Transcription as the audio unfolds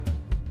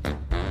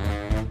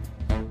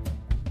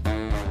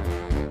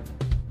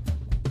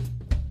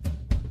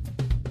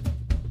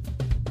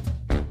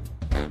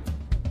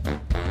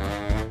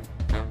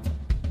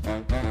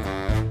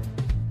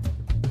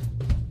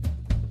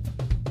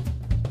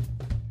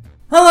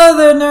Hello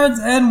there, nerds,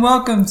 and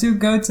welcome to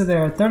Go To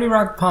There, 30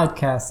 Rock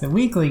Podcast, a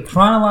weekly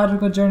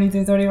chronological journey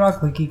through 30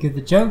 Rock, looking at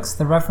the jokes,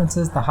 the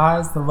references, the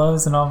highs, the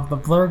lows, and all of the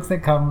blurgs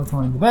that come with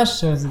one of the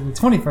best shows of the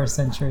 21st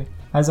century.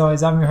 As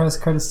always, I'm your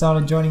host, Curtis Stone,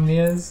 and joining me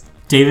is...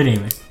 David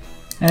Amy.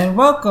 And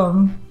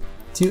welcome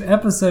to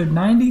episode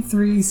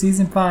 93,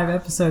 season 5,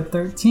 episode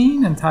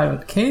 13,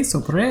 entitled Que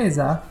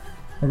Sorpresa,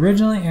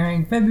 originally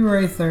airing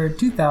February 3rd,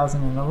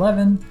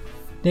 2011.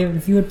 David,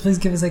 if you would please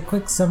give us a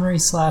quick summary /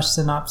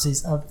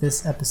 synopsis of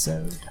this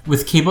episode.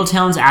 With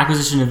Cabletown's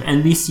acquisition of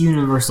NBC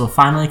Universal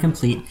finally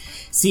complete,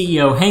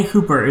 CEO Hank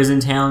Hooper is in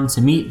town to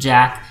meet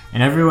Jack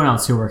and everyone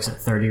else who works at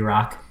 30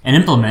 Rock and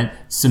implement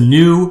some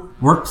new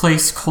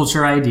workplace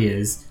culture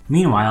ideas.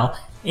 Meanwhile,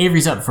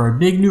 Avery's up for a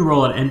big new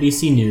role at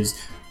NBC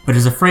News, but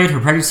is afraid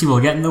her pregnancy will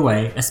get in the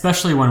way,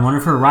 especially when one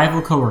of her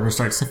rival coworkers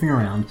starts sniffing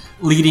around,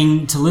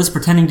 leading to Liz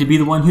pretending to be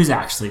the one who's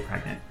actually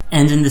pregnant.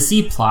 And in the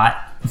C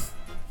plot,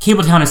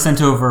 Cabletown has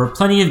sent over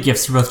plenty of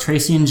gifts for both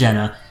Tracy and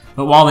Jenna,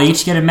 but while they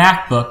each get a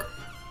MacBook,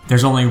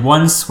 there's only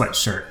one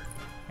sweatshirt.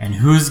 And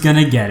who's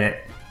gonna get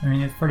it? I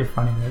mean, it's pretty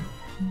funny that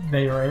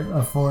they were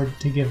afford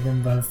to give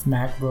them both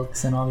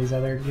MacBooks and all these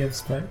other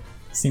gifts, but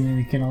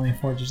seemingly can only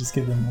afford to just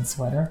give them one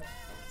sweater.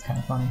 It's kind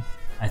of funny.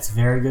 That's a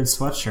very good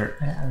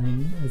sweatshirt. I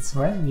mean, it's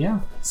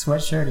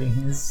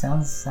sweatshirty. It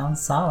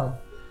sounds solid.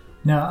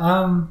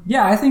 No,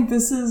 I think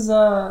this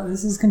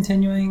is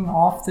continuing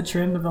off the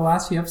trend of the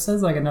last few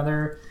episodes, like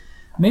another.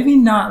 Maybe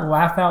not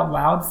laugh out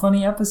loud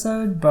funny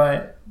episode,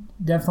 but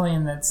definitely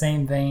in that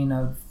same vein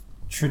of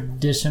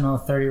traditional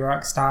 30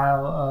 Rock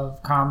style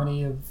of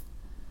comedy.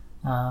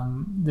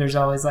 There's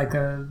always like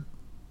a,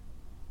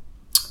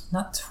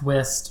 not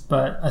twist,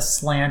 but a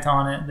slant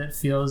on it that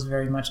feels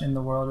very much in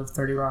the world of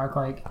 30 Rock.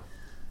 Like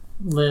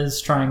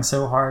Liz trying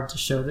so hard to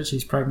show that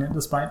she's pregnant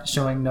despite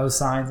showing no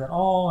signs at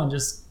all, and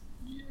just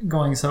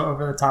going so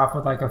over the top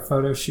with like a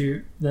photo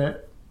shoot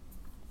that...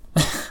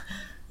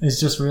 It's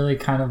just really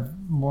kind of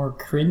more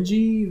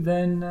cringy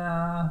than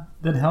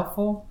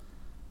helpful.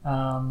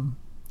 And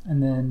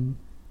then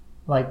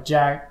like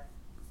Jack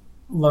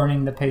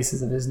learning the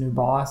paces of his new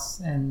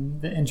boss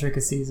and the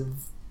intricacies of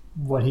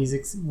what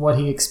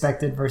he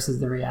expected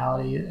versus the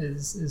reality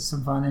is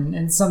some fun,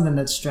 and something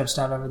that's stretched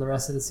out over the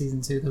rest of the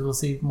season too, because we'll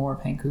see more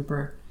of Hank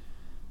Cooper.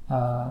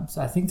 So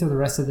I think through the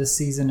rest of this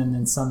season, and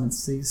then some in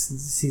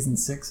season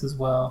 6 as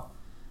well.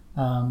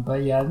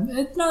 But yeah,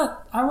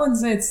 I wouldn't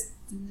say it's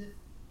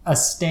a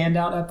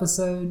standout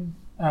episode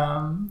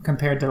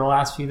compared to the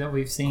last few that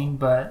we've seen,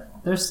 but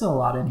there's still a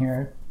lot in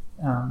here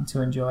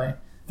to enjoy.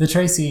 The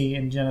Tracy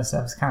and Jenna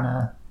stuff's kind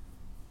of,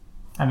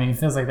 I mean, it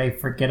feels like they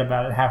forget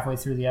about it halfway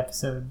through the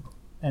episode,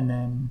 and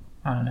then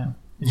I don't know,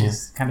 it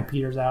just kind of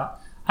peters out.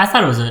 I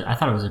thought it was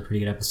a pretty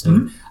good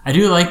episode. Mm-hmm. I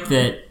do like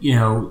that,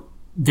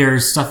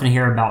 there's stuff in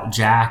here about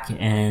Jack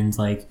and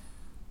like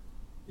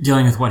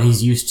dealing with what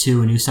he's used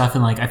to and new stuff,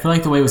 and like I feel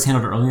like the way it was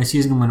handled earlier in the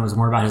season when it was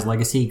more about his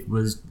legacy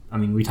was, I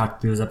mean, we talked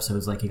through those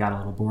episodes, like it got a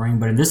little boring,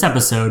 but in this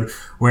episode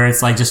where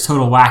it's like just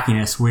total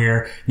wackiness,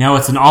 where now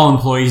it's an all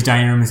employees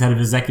dining room instead of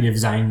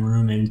executives dining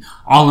room, and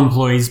all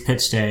employees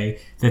pitch day,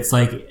 that's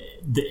like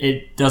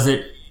it does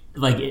it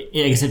like I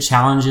guess it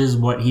challenges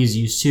what he's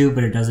used to,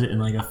 but it does it in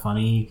like a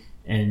funny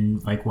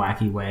and like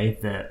wacky way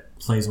that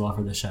plays well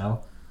for the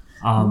show.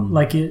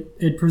 Like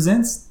it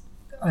presents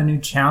a new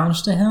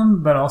challenge to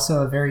him, but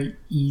also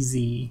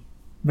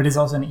it's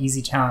also an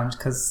easy challenge,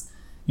 because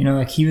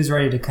like he was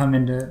ready to come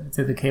into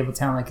the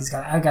Cabletown, like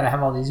I gotta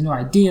have all these new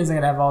ideas, I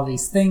gotta have all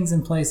these things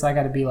in place, I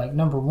gotta be like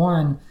number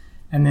one.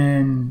 And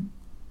then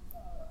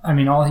I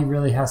mean, all he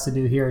really has to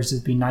do here is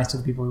just be nice to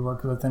the people we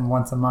work with, and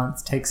once a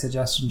month take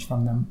suggestions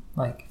from them.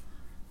 Like,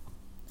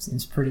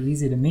 seems pretty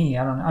easy to me.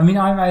 I don't know. I mean,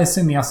 I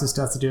assume he also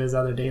still has to do his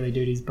other daily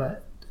duties,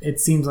 but it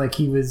seems like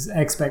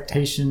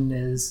expectation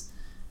is,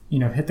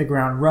 hit the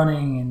ground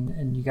running,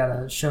 and you got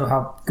to show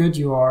how good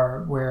you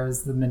are,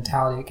 whereas the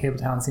mentality at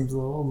Cabletown seems a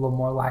little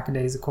more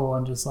lackadaisical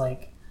and just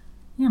like,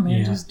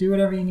 just do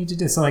whatever you need to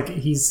do. So like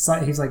he's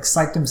like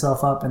psyched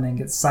himself up and then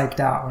gets psyched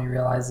out when he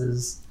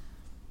realizes,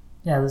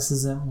 this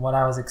isn't what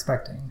I was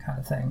expecting, kind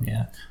of thing.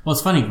 Yeah. Well,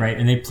 it's funny, right?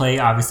 And they play,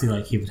 obviously,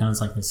 like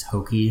Cabletown's like this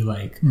hokey,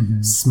 like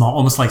small,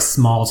 almost like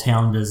small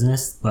town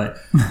business, but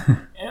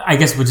I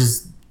guess, which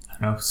is,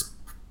 I don't know,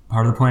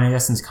 part of the point, I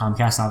guess, since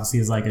Comcast obviously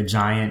is like a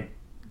giant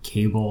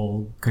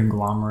cable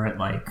conglomerate,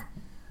 like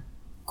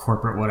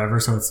corporate whatever,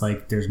 so it's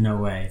like there's no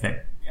way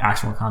that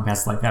actual Comcast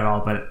is like that at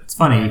all. But it's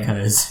funny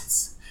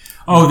because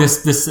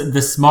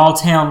this small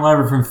town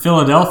lever from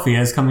Philadelphia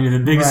is coming to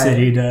the big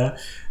city to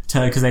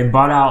because they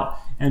bought out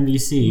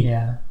NBC.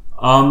 Yeah.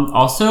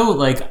 Also,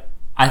 like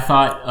I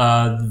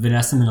thought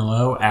Vanessa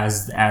Minnillo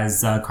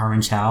as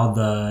Carmen Chow,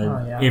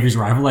 Avery's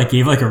rival, like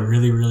gave like a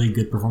really, really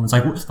good performance.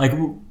 Like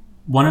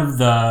one of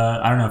the,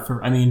 I don't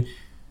know,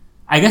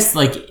 I guess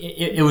like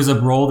it was a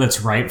role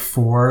that's ripe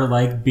for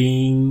like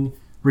being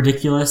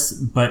ridiculous,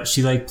 but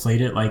she like played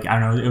it like, I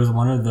don't know, it was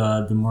one of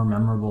the more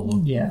memorable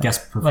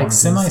guest like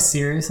performances.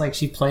 semi-serious. Like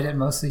she played it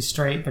mostly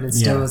straight, but it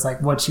still was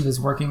like what she was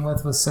working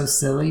with was so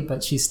silly,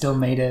 but she still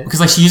made it because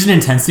like she used an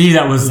intensity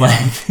that was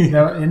like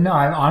no,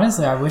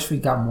 honestly I wish we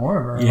got more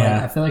of her. Yeah.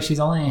 Like, I feel like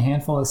she's only in a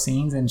handful of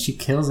scenes and she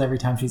kills every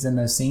time she's in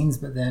those scenes,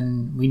 but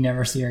then we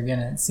never see her again,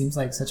 and it seems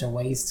like such a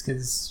waste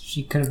because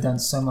she could have done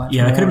so much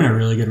more. That could have been a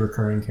really good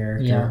recurring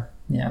character.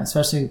 Yeah,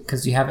 especially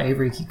because you have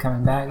Avery keep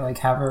coming back. Like,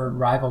 have her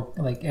rival.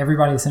 Like,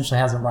 everybody essentially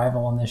has a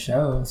rival on this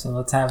show, so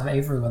let's have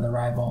Avery with a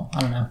rival.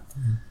 I don't know.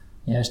 Mm-hmm.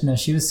 Yeah, no,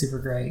 she was super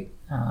great.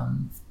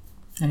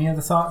 Any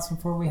other thoughts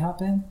before we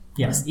hop in?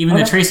 Yes, even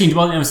the Tracy.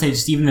 Well, I would say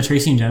just even the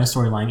Tracy and Jenna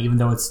storyline, even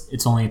though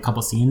it's only a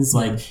couple scenes,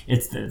 like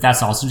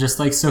that's also just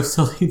like so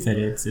silly that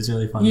it's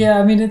really funny. Yeah,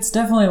 I mean, it's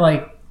definitely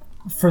like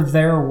for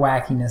their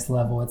wackiness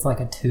level, it's like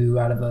a 2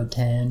 out of a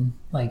 10.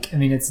 Like, I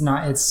mean, it's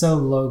so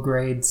low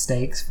grade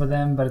stakes for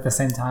them, but at the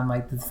same time,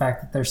 like the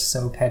fact that they're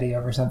so petty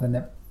over something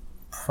that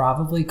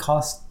probably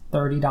cost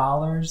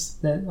 $30,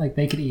 that like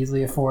they could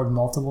easily afford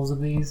multiples of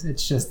these.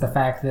 It's just the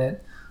fact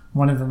that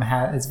one of them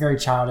it's very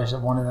childish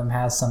that one of them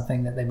has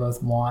something that they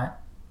both want.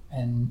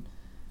 And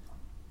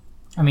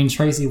I mean,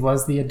 Tracy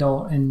was the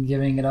adult in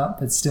giving it up,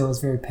 but still is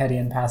very petty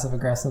and passive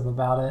aggressive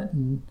about it.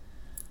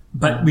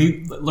 But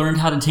we learned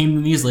how to tame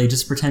them easily.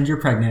 Just pretend you're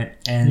pregnant,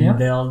 and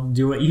they'll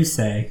do what you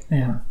say.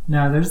 Yeah.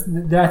 No,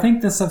 I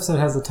think this episode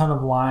has a ton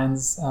of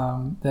lines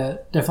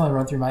that definitely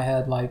run through my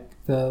head, like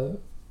the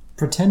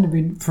pretend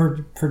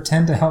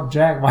to help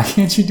Jack. Why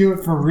can't you do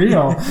it for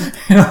real?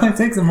 It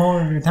takes a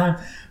moment of your time.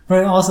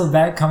 But also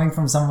that coming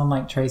from someone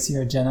like Tracy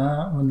or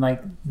Jenna, when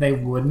like they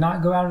would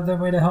not go out of their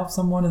way to help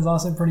someone, is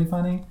also pretty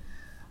funny.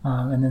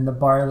 And then the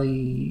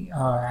Barley,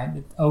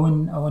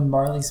 Owen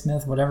Barley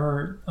Smith,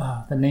 whatever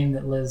the name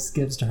that Liz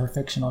gives to her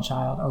fictional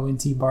child,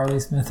 ONT Barley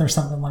Smith or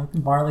something like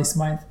Barley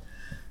Smythe.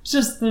 It's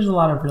just, there's a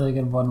lot of really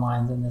good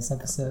one-lines in this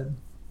episode.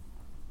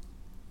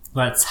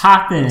 Let's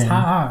hop in. All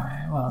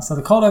right. Well, so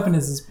the cold open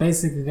is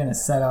basically going to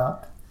set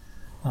up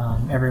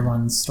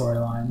everyone's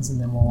storylines,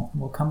 and then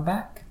we'll come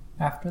back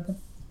after the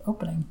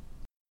opening.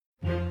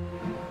 Back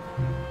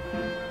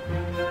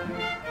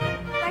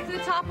to the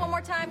top one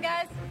more time,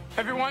 guys.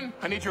 Everyone,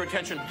 I need your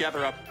attention.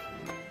 Gather up.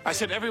 I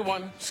said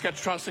everyone,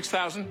 Sketchtron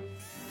 6000.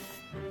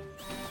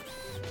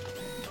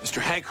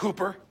 Mr. Hank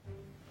Hooper,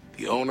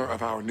 the owner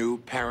of our new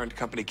parent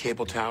company,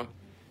 Cabletown,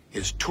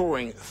 is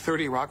touring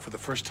 30 Rock for the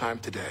first time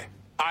today.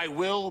 I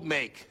will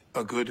make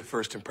a good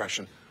first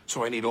impression,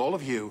 so I need all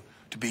of you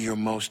to be your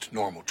most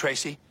normal.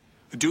 Tracy,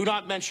 do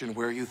not mention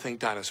where you think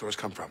dinosaurs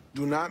come from.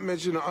 Do not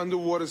mention the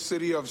underwater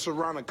city of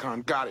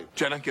Saronacon. Got it.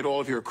 Jenna, get all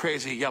of your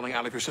crazy yelling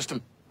out of your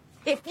system.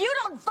 If you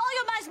don't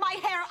volumize my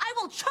hair, I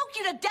will choke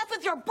you to death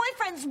with your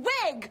boyfriend's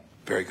wig!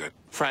 Very good.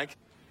 Frank,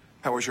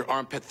 how was your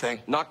armpit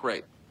thing? Not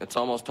great. It's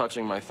almost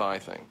touching my thigh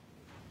thing.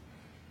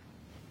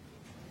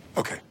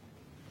 Okay,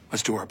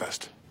 let's do our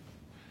best.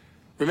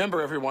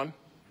 Remember, everyone,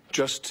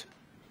 just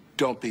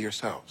don't be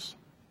yourselves.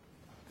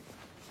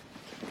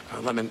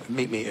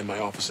 Meet me in my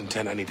office in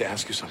 10. I need to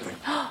ask you something.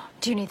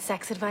 Do you need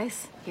sex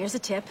advice? Here's a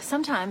tip.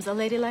 Sometimes a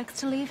lady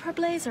likes to leave her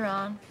blazer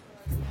on.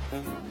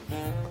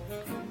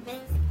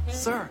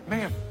 Sir,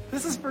 ma'am,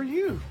 this is for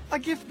you. A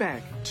gift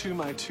bag to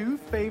my 2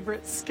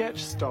 favorite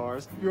sketch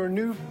stars, your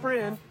new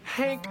friend,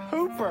 Hank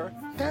Hooper.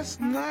 That's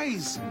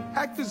nice.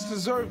 Actors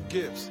deserve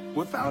gifts.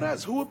 Without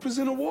us, who would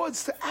present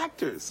awards to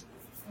actors?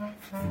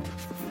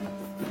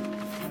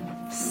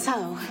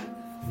 So,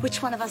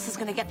 which one of us is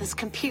gonna get this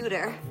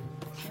computer?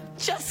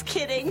 Just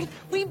kidding.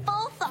 We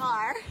both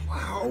are. Wow,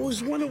 I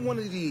always wanted one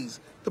of these.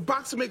 The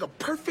box would make a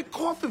perfect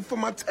coffin for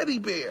my teddy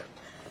bear.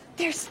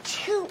 There's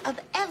 2 of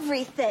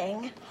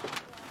everything.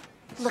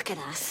 Look at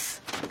us.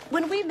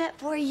 When we met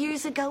 4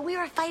 years ago, we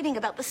were fighting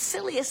about the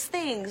silliest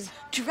things.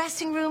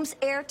 Dressing rooms,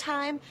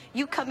 airtime,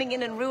 you coming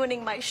in and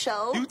ruining my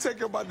show. You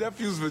taking my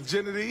nephew's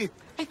virginity?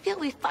 I feel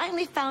we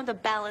finally found a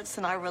balance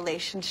in our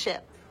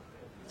relationship.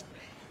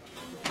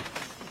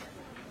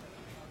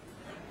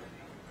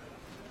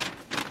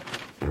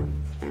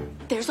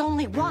 There's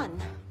only one.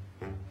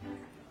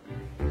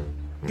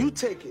 You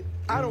take it.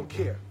 I don't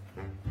care.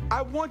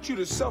 I want you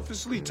to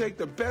selfishly take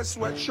the best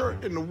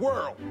sweatshirt in the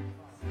world.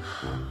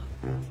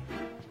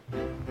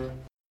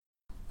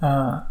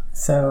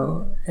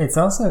 So it's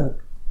also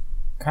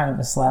kind of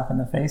a slap in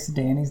the face.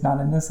 Danny's not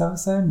in this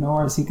episode,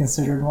 nor is he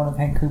considered one of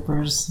Hank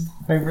Cooper's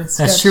favorite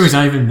sketch. That's true. He's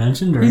not even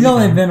mentioned. He's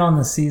only been on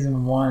the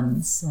season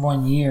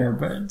 1 year,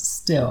 but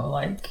still,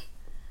 like,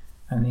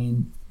 I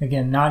mean,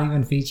 again, not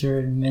even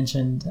featured and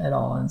mentioned at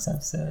all in this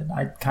episode.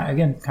 I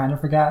kind of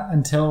forgot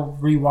until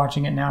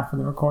rewatching it now for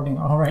the recording.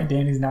 All right,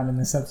 Danny's not in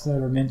this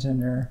episode or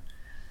mentioned or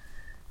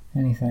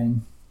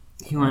anything.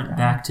 He went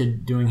back to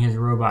doing his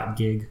robot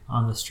gig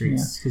on the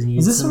streets because he.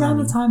 Was this around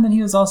the time that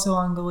he was also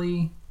on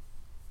Glee?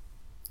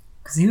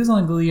 Because he was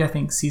on Glee, I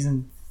think,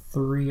 season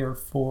 3 or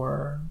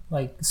 4,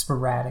 like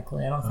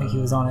sporadically. I don't think he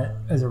was on it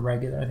as a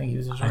regular. I think he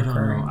was just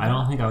recurring. I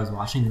don't think I was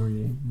watching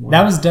Glee.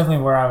 That was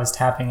definitely where I was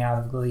tapping out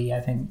of Glee.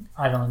 I think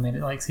I'd only made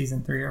it like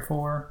season 3 or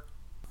 4.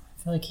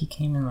 I feel like he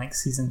came in like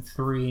season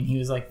 3 and he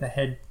was like the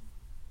head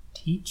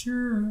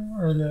teacher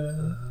or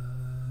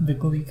the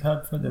Glee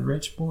Club for the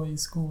rich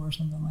boys school or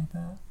something like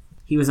that.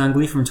 He was on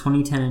Glee from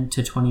 2010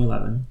 to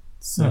 2011.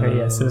 So Okay,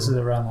 yeah, so this is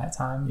around that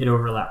time. it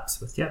overlaps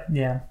with, yep.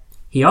 Yeah.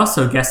 He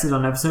also guested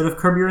on an episode of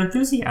Curb Your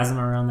Enthusiasm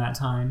around that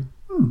time.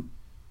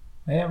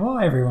 Yeah, well,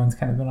 everyone's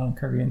kind of been on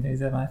Curb Your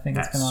Enthusiasm. I think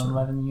it's That's been on true.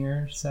 11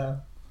 years, so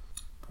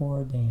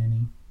poor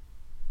Danny.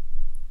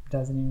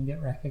 Doesn't even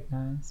get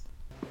recognized.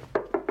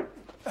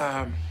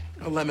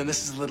 Lemon,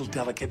 this is a little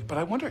delicate, but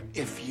I wonder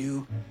if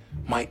you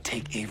might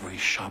take Avery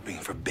shopping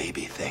for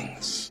baby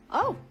things.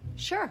 Oh,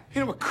 sure.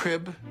 You know, a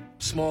crib,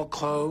 small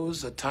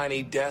clothes, a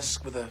tiny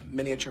desk with a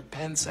miniature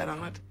pen set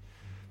on it.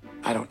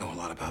 I don't know a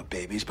lot about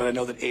babies, but I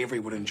know that Avery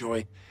would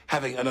enjoy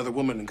having another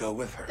woman go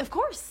with her. Of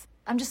course.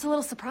 I'm just a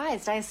little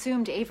surprised. I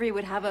assumed Avery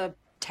would have a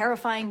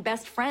terrifying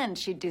best friend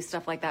she'd do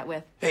stuff like that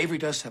with. Avery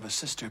does have a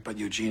sister, but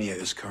Eugenia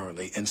is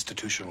currently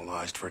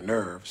institutionalized for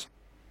nerves.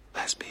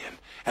 Lesbian.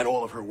 And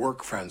all of her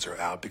work friends are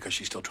out because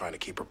she's still trying to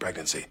keep her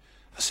pregnancy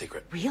a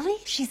secret. Really?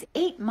 She's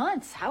 8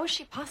 months. How is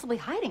she possibly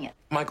hiding it?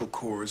 Michael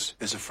Kors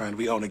is a friend.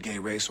 We own a gay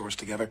racehorse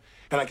together.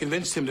 And I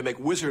convinced him to make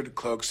wizard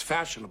cloaks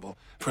fashionable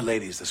for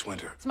ladies this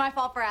winter. It's my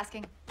fault for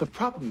asking. The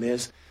problem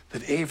is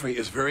that Avery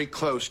is very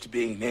close to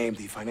being named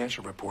the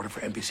financial reporter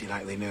for NBC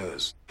Nightly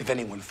News. If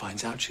anyone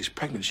finds out she's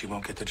pregnant, she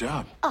won't get the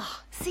job.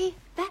 See,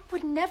 that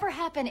would never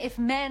happen if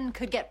men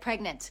could get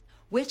pregnant,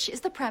 which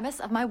is the premise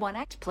of my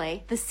one-act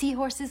play, The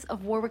Seahorses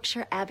of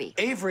Warwickshire Abbey.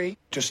 Avery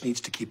just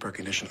needs to keep her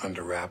condition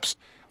under wraps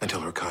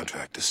until her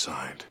contract is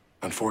signed.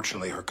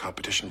 Unfortunately, her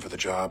competition for the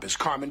job is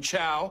Carmen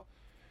Chow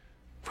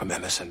from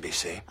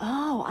MSNBC.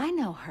 Oh, I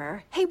know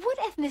her. Hey, what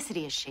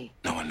ethnicity is she?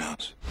 No one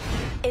knows.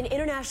 In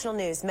international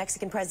news,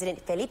 Mexican President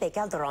Felipe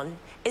Calderón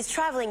is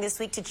traveling this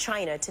week to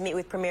China to meet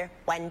with Premier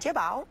Wen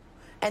Jiabao,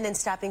 and then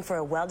stopping for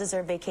a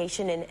well-deserved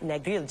vacation in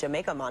Negril,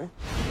 Jamaica, man.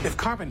 If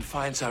Carmen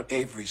finds out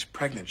Avery's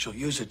pregnant, she'll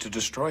use it to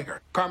destroy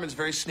her. Carmen's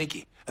very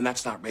sneaky, and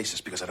that's not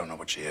racist because I don't know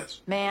what she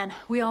is. Man,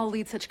 we all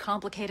lead such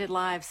complicated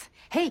lives.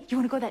 Hey, you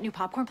want to go to that new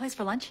popcorn place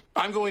for lunch?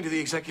 I'm going to the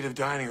executive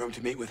dining room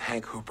to meet with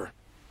Hank Hooper.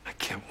 I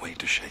can't wait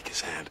to shake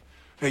his hand.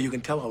 Now, you can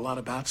tell a lot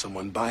about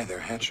someone by their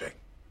handshake.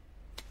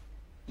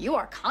 You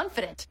are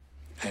confident.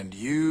 And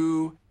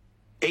you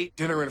ate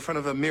dinner in front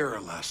of a mirror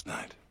last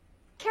night.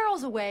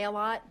 Carol's away a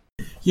lot.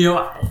 You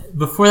know,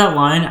 before that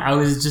line, I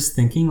was just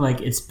thinking,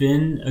 like, it's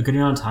been a good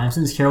amount of time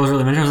since Carol was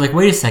really mentioned. I was like,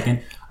 wait a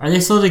second, are they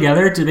still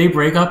together? Did they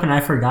break up and I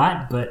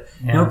forgot? But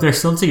nope, they're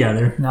still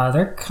together. No,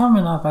 they're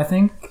coming up. I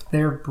think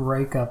their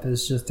breakup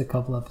is just a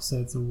couple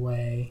episodes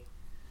away.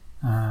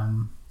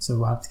 So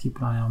we'll have to keep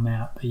an eye on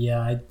that. But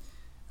yeah,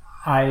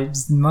 I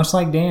much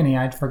like Danny,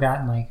 I'd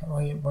forgotten, like,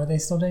 wait, were they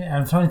still dating?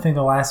 I'm trying to think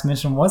the last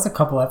mention was a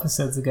couple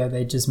episodes ago.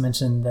 They just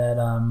mentioned that,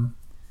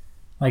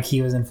 like,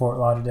 he was in Fort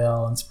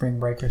Lauderdale on spring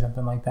break or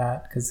something like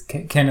that. Because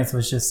Kenneth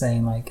was just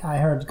saying, like, I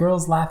heard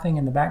girls laughing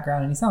in the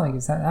background, and he sounded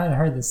like I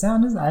heard the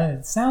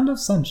sound of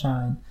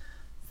sunshine,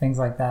 things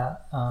like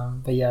that.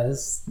 But yeah,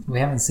 we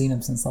haven't seen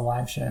him since the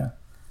live show,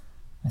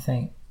 I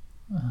think.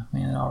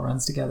 Man, it all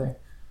runs together.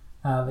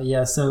 But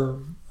yeah,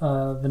 so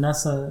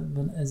Vanessa,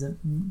 is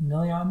it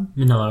Manillo.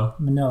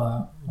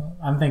 Manillo.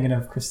 I'm thinking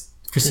of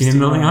Christina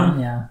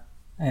Milian? Yeah.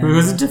 And, Who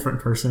was a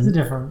different person. It's a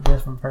different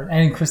person.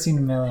 And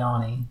Christina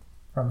Miliani.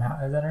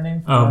 Is that her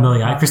name? Oh,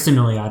 Milioti. Kristen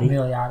Milioti.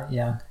 Milioti,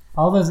 yeah.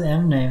 All those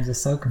M names are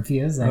so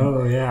confusing.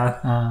 Oh,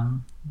 yeah.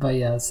 But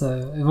yeah,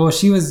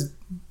 she was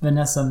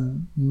Vanessa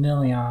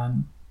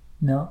Milian.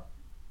 No,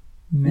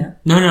 Manillo.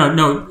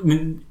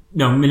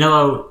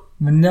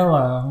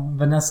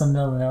 Vanessa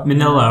Manillo.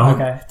 Manillo.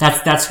 Okay.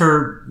 That's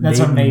her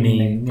maiden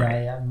name.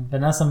 Right. Yeah.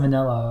 Vanessa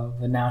Manillo,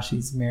 but now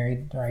she's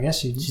married, or I guess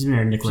she's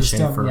married Nick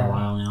Lachey for a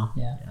while now.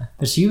 Yeah.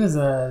 But she was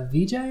a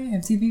VJ,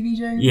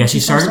 MTV VJ? Yeah, she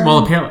started, well,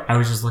 apparently, I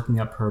was just looking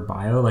up her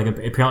bio, like,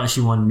 apparently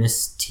she won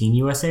Miss Teen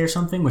USA or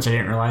something, which I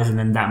didn't realize, and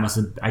then that must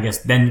have, I guess,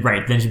 then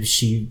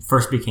she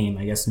first became,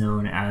 I guess,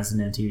 known as an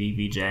MTV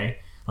VJ.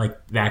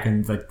 Like back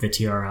in the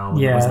TRL.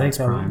 Yeah, I think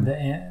prime.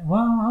 Well,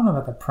 I don't know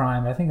about the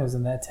prime. I think it was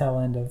in that tail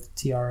end of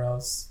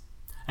TRL's.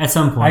 At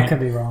some point, I could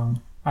be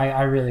wrong.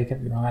 I really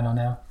could be wrong. I don't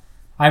know.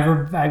 I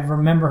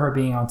remember her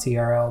being on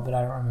TRL, but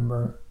I don't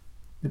remember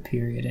the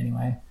period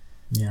anyway.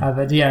 Yeah.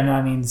 But yeah, no,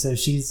 I mean, so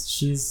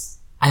she's.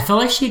 I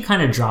felt like she had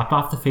kind of dropped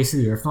off the face of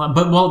the earth a lot.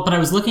 But I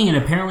was looking, and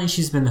apparently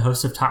she's been the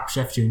host of Top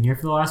Chef Junior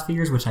for the last few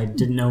years, which I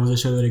didn't know was a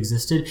show that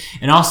existed.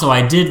 And also,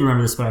 I did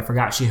remember this, but I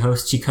forgot she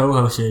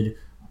co-hosted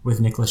with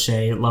Nick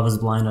Lachey, Love is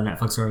Blind on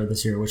Netflix earlier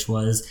this year, which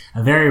was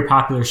a very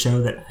popular show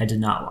that I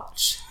did not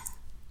watch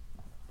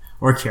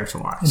or care to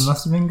watch. It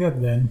must have been good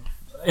then.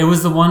 It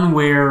was the one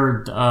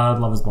where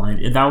Love is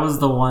Blind. That was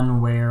the one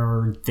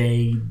where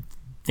they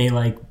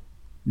like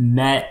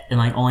met and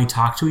like only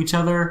talked to each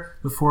other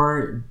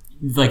before,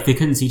 like they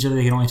couldn't see each other.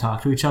 They could only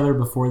talk to each other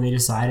before they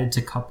decided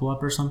to couple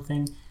up or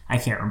something. I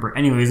can't remember.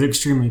 Anyway, it was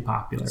extremely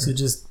popular. So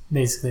just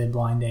basically a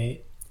blind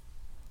date.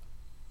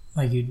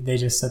 Like they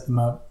just set them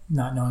up,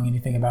 not knowing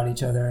anything about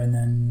each other, and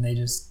then they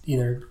just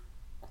either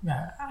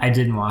I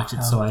didn't watch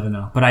it, so I don't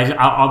know. But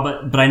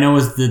I know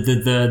was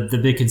the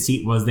big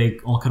conceit was they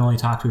could only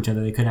talk to each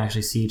other. They couldn't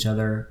actually see each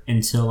other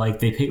until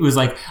like it was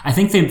like I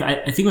think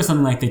it was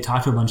something like they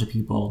talked to a bunch of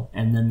people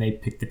and then they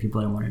picked the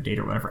people they wanted to date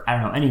or whatever. I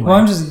don't know. Anyway, well,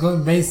 I'm just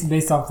going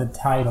based off the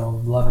title,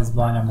 Love Is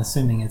Blind. I'm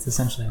assuming it's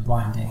essentially a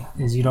blind date,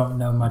 is you don't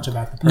know much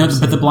about the person. No,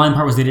 but the blind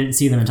part was they didn't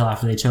see them until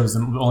after they chose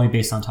them, only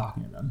based on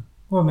talking to them.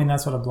 Well, I mean,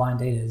 that's what a blind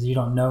date is. You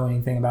don't know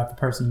anything about the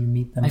person, you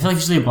meet them. I feel like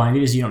usually a blind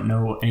date is you don't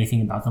know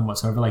anything about them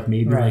whatsoever. Like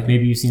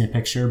maybe you've seen a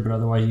picture, but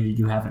otherwise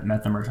you haven't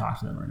met them or talked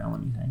to them or know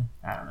anything.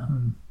 I don't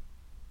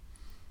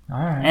know.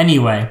 All right.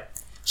 Anyway,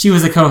 she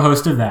was a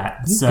co-host of that.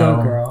 You so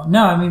go, girl.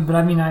 No,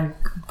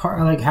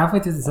 like halfway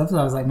through this episode,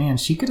 I was like, man,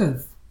 she could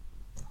have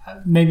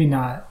maybe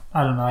not.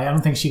 I don't know. I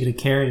don't think she could have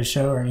carried a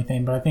show or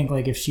anything, but I think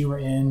like if she were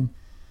in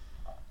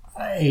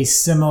a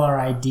similar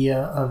idea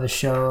of a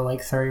show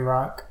like 30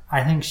 Rock,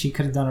 I think she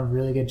could have done a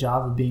really good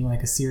job of being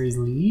like a series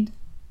lead,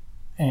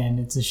 and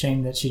it's a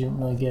shame that she didn't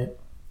really get.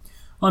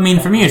 Well, I mean,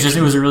 for me, it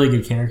was a really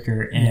good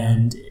character,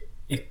 and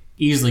it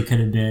easily could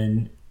have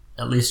been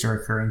at least a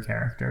recurring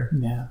character.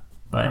 Yeah,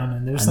 but I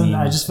don't know.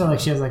 I just feel like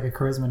she has like a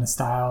charisma and a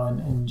style,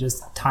 and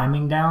just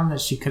timing down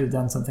that she could have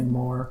done something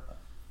more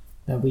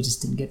that we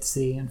just didn't get to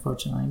see,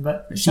 unfortunately.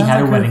 But she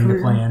had a wedding to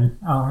plan.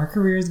 Oh, her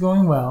career is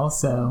going well,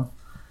 so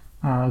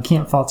I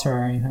can't fault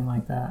her or anything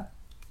like that.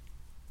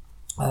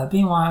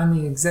 Meanwhile, in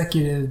the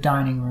executive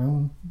dining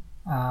room,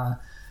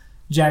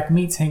 Jack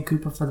meets Hank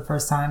Cooper for the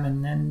first time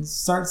and then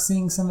starts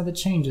seeing some of the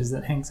changes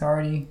that Hank's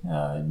already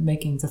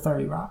making to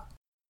 30 Rock.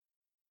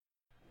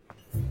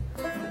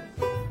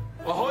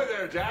 Ahoy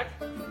there, Jack.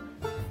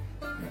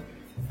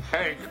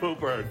 Hank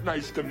Cooper,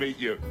 nice to meet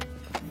you.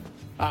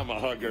 I'm a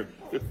hugger.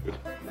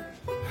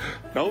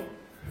 Nope,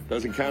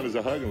 doesn't count as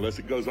a hug unless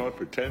it goes on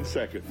for 10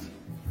 seconds.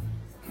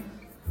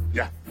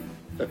 Yeah.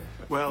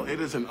 Well,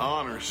 it is an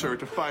honor, sir,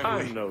 to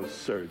finally... I know,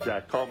 sir,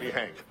 Jack. Call me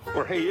Hank.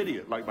 Or hey,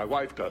 idiot, like my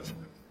wife does.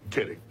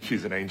 Kidding.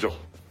 She's an angel.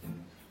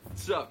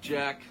 What's up,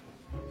 Jack?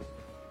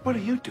 What are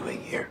you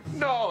doing here?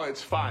 No,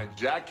 it's fine,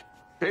 Jack.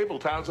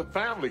 Cabletown's a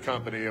family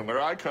company, and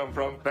where I come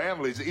from,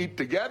 families eat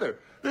together.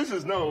 This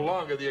is no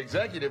longer the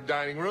executive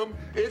dining room.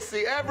 It's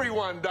the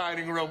everyone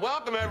dining room.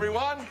 Welcome,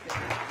 everyone.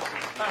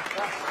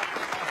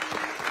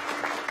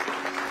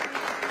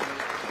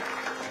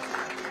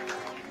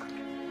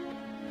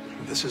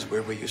 This is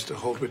where we used to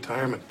hold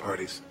retirement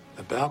parties.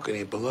 The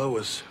balcony below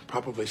is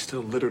probably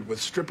still littered with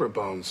stripper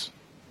bones.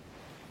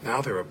 Now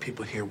there are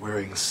people here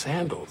wearing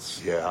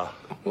sandals. Yeah.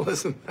 Well,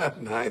 isn't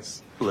that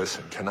nice?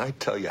 Listen, can I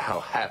tell you how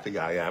happy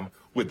I am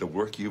with the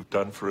work you've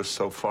done for us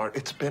so far?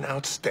 It's been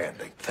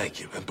outstanding. Thank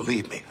you. And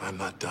believe me, I'm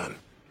not done.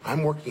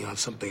 I'm working on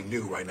something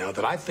new right now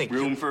that I think...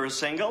 Room for a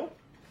single?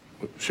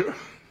 Sure.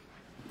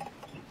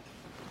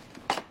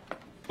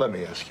 Let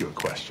me ask you a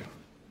question.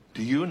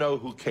 Do you know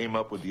who came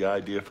up with the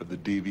idea for the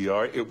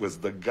DVR? It was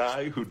the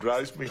guy who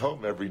drives me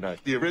home every night.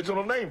 The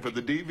original name for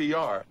the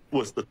DVR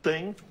was the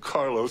thing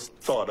Carlos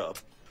thought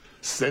of.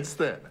 Since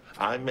then,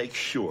 I make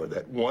sure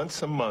that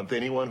once a month,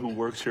 anyone who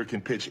works here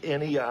can pitch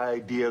any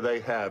idea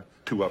they have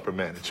to upper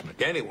management.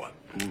 Anyone?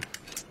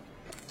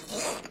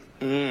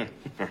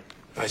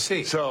 I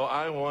see. So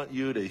I want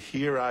you to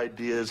hear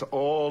ideas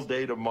all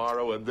day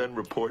tomorrow and then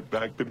report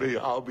back to me.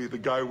 I'll be the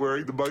guy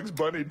wearing the Bugs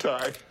Bunny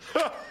tie.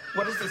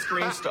 What is this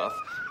green stuff?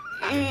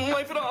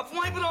 Wipe it off!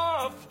 Wipe it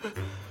off!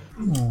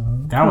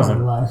 That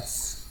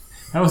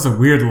was a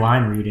weird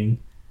line reading.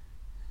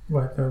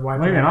 What, the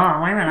wipe it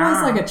off? Wipe it Well,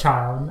 off. it's like a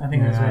child. I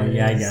think that's what it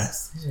is. I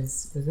guess.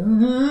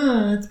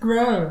 It's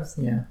gross.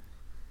 Yeah.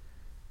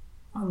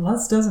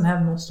 Les doesn't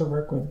have much to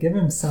work with. Give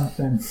him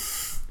something.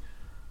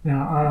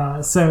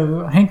 Now,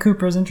 so Hank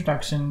Cooper's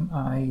introduction,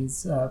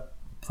 he's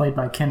played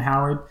by Ken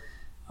Howard.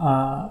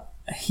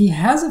 He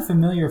has a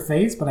familiar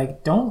face, but I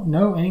don't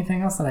know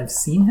anything else that I've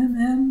seen him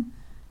in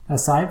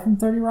aside from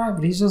 30 Rock,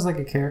 but he's just like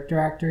a character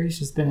actor. He's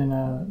just been in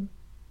a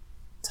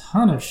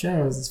ton of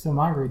shows. His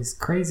filmography is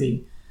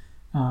crazy.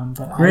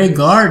 But Grey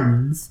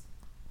Gardens.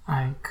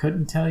 I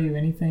couldn't tell you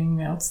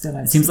anything else that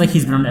I've It seems seen. like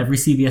he's been on every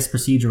CBS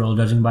procedural,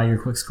 judging by your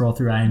quick scroll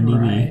through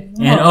IMDb. Right.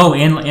 And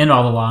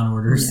all the Law and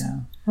Orders. Yeah.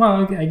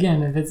 Well,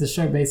 again, if it's a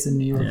show based in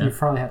New York, Yeah. you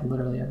probably have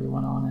literally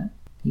everyone on it.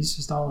 He's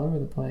just all over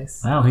the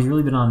place. Wow, he's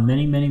really been on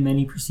many, many,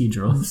 many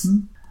procedurals.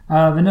 Mm-hmm.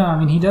 But no, I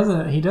mean, he does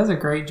a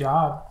great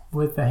job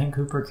with the Hank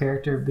Cooper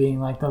character being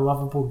like the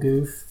lovable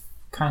goof,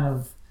 kind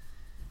of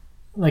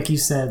like you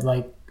said,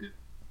 like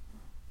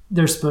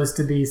they're supposed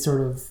to be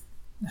sort of,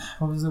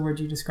 what was the word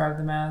you described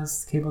them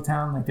as?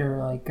 Cabletown, like they're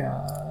like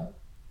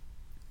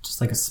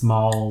just like a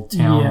small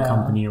town Yeah.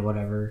 company or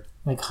whatever.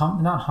 Like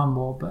not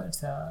humble, but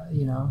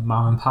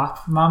Mom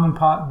and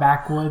pop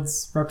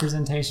backwoods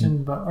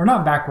representation, but or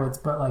not backwoods,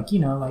 but like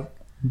like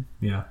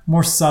yeah,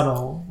 more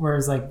subtle.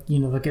 Whereas like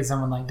look at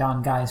someone like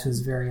Don Geiss, who's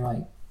very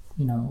like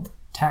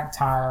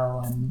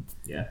tactile and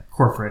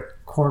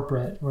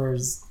corporate,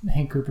 whereas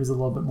Hank Cooper's a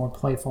little bit more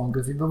playful and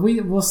goofy. But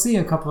we'll see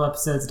a couple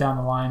episodes down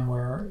the line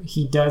where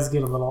he does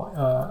get a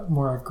little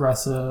more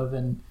aggressive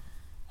and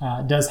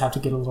does have to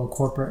get a little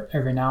corporate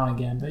every now and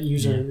again, but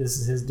usually this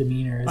is his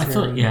demeanor. I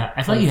feel like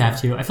you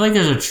have to. I feel like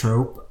there's a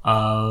trope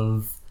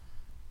of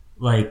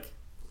like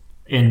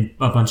in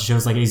a bunch of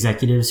shows like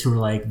executives who are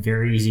like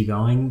very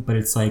easygoing, but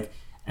it's like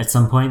at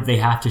some point they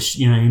have to,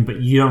 you know what I mean?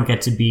 But you don't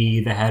get to be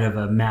the head of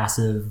a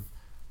massive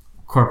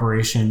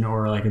corporation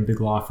or like a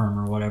big law firm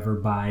or whatever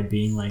by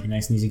being like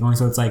nice and easygoing.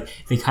 So it's like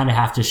they kind of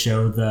have to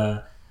show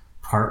the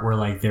part where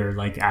like they're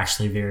like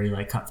actually very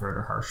like cutthroat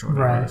or harsh or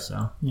whatever. Right.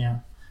 So yeah.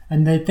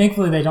 And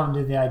thankfully they don't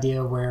do the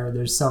idea where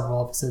there's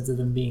several episodes of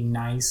them being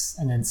nice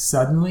and then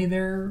suddenly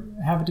they're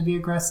having to be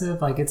aggressive.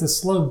 Like it's a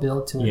slow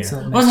build to it. Yeah. So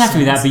it doesn't have to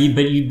be sense.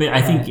 that, but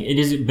I think it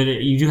is. But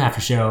you do have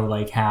to show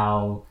like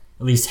how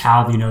at least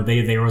how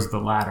they rose the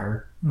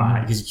ladder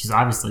by because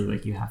obviously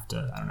like you have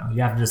to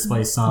you have to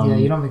display some. Yeah,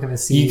 you don't become a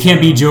CEO. You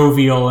can't be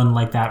jovial and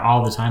like that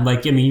all the time.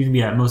 Like I mean, you can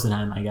be that most of the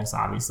time, I guess,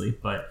 obviously,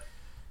 but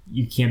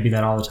you can't be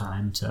that all the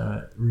time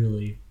to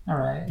really. All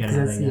right,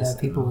 because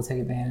people will take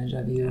advantage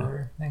of you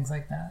or things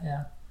like that.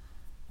 Yeah,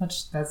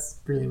 that's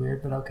really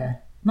weird, but okay,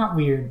 not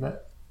weird,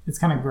 but it's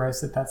kind of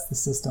gross that that's the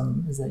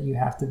system. Is that you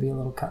have to be a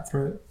little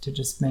cutthroat to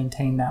just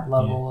maintain that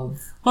level of.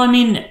 Well, I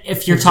mean,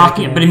 if you're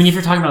talking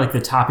about like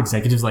the top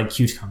executives, like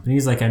huge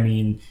companies, like I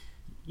mean,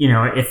 you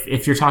know,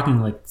 if you're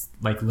talking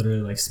like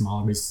literally like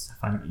small business,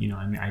 I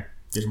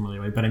didn't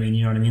really wait, but I mean,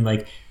 you know what I mean,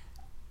 like.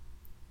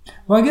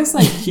 Well, I guess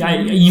like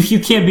you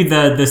can't be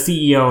the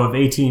CEO of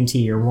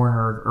AT&T or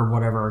Warner or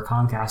whatever or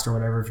Comcast or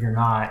whatever if you're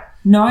not.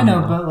 No, I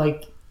know, but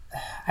like,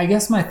 I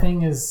guess my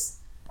thing is,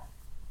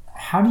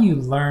 how do you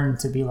learn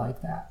to be like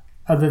that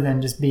other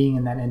than just being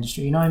in that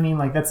industry? You know what I mean?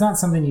 Like that's not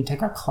something you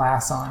take a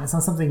class on. It's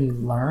not something you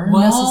learn.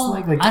 Well,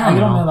 like I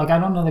don't know. Like I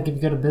don't know. Like if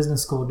you go to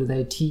business school, do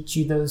they teach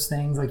you those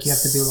things? Like you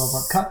have to be a little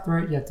more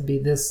cutthroat. You have to be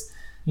this.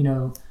 You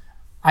know.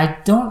 I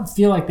don't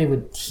feel like they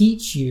would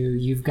teach you.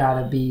 You've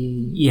got to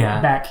be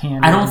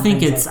backhanded. I don't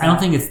think it's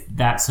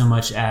that so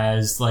much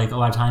as like a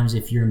lot of times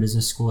if you're in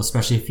business school,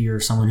 especially if you're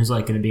someone who's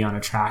like going to be on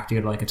a track to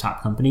go to like a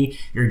top company,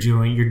 you're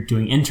doing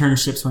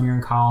internships when you're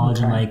in college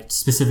and like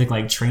specific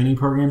like training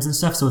programs and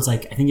stuff. So it's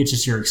like I think it's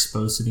just you're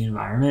exposed to the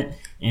environment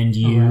and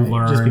you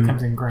learn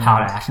how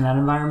to act in that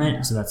environment.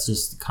 Yeah. So that's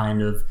just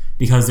kind of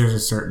because there's a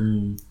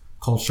certain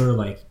culture,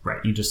 like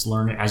you just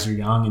learn it as you're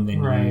young and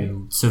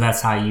then so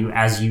that's how you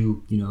as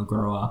you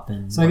grow up.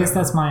 And so I guess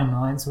that's my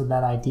annoyance with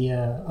that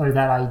idea or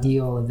that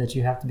ideal that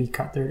you have to be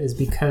cutthroat is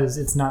because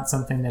it's not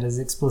something that is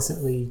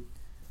explicitly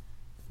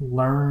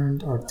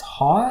learned or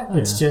taught.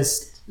 It's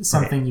just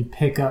something you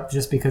pick up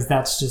just because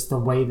that's just the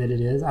way that it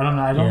is. I don't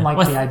know. I don't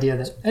like the idea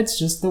that it's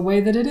just the way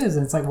that it is.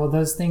 And it's like, well,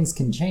 those things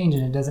can change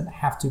and it doesn't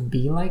have to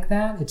be like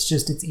that. It's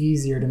just it's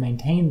easier to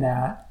maintain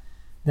that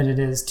than it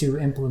is to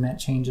implement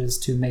changes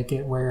to make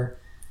it where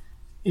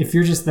if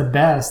you're just the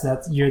best, then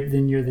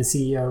you're the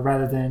CEO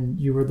rather than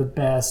you were the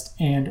best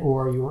and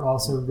or you were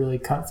also really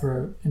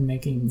cutthroat in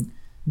making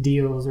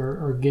deals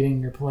or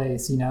getting your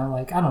place. You know,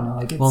 like I don't know,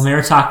 like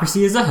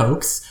meritocracy is a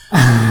hoax,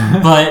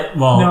 but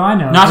no, I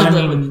know.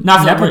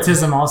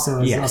 Nepotism also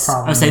is a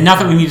problem. I would say not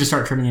that we need to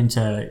start turning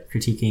into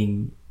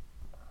critiquing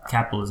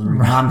capitalism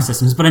or economic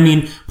systems, but I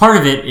mean part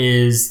of it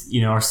is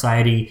our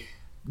society.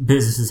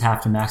 Businesses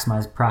have to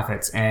maximize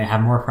profits and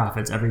have more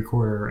profits every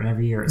quarter and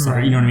every year,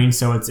 etc. You know what I mean?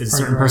 So it's a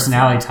certain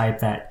personality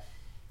type that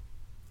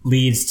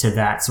leads to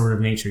that sort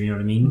of nature. You know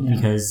what I mean? Yeah.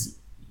 Because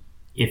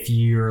if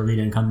you're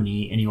leading a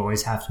company and you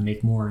always have to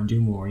make more and do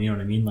more, you know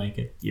what I mean? Like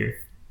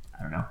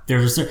I don't know.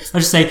 There's let's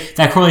just say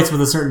that correlates with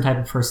a certain type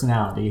of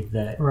personality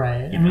that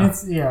right. I mean,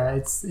 it's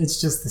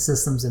just the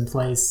systems in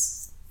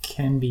place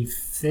can be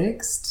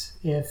fixed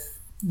if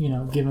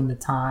given the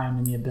time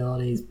and the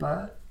abilities,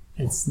 but.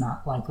 It's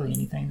not likely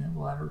anything that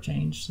will ever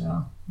change,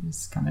 so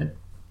just kind of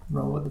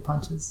roll with the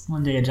punches.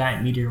 One day a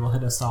giant meteor will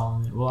hit us all,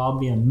 and it will all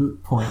be a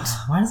moot point.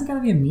 Why does it got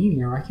to be a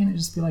meteor? Why can't it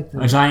just be like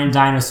a giant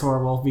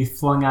dinosaur will be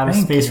flung out of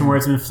space from where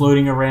it's been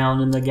floating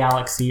around in the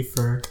galaxy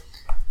for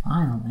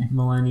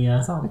millennia.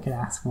 That's all we could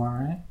ask for,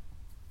 right?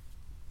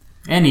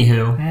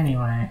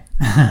 Anyway,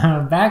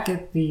 back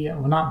at the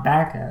not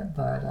back at,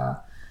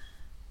 but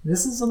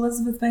this is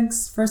Elizabeth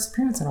Banks' first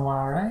appearance in a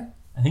while, right?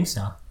 I think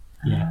so.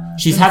 Yeah,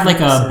 she's had like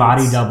a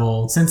body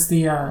double since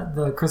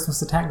the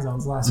Christmas Attack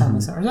Zones last time we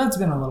saw her. That's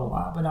been a little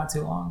while, but not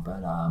too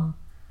long.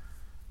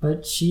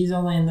 But she's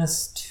only in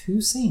this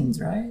 2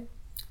 scenes, right?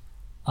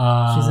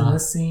 She's in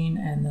this scene,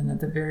 and then at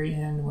the very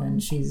end when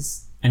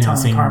she's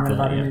telling Carmen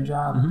about her new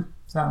job. Mm-hmm.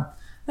 So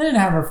they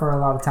didn't have her for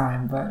a lot of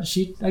time, but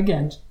she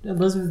again,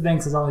 Elizabeth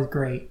Banks is always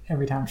great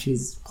every time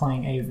she's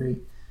playing Avery.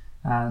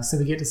 So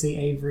we get to see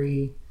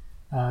Avery,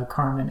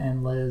 Carmen,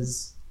 and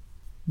Liz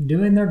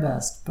doing their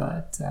best,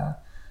 but.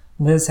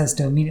 Liz has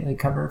to immediately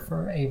cover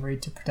for Avery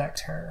to protect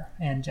her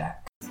and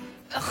Jack.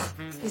 Ugh,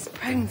 these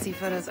pregnancy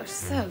photos are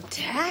so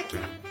tacky.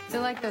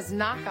 They're like those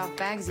knockoff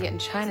bags you get in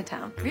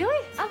Chinatown.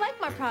 Really? I like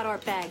my Proud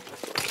Art bag.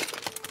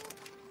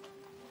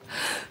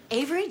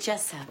 Avery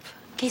Jessup.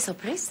 Que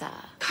sorpresa.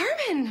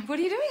 Carmen, what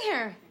are you doing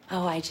here?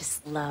 Oh, I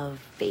just love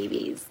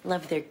babies.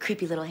 Love their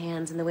creepy little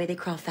hands and the way they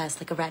crawl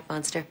fast like a rat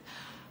monster.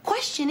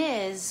 Question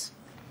is,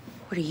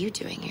 what are you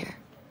doing here?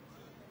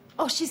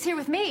 Oh, she's here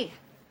with me.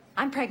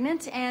 I'm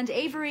pregnant, and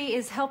Avery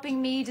is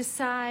helping me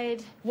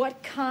decide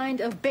what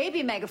kind of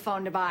baby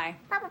megaphone to buy.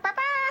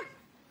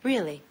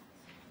 Really?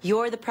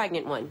 You're the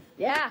pregnant one?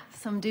 Yeah,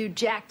 some dude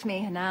jacked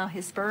me, and now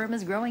his sperm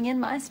is growing in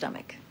my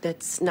stomach.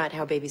 That's not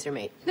how babies are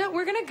made. No,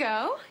 we're gonna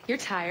go. You're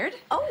tired.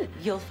 Oh,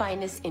 you'll find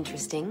this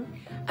interesting.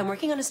 I'm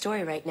working on a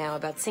story right now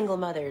about single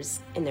mothers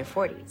in their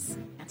 40s.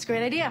 That's a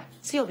great idea.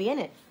 So you'll be in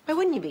it. Why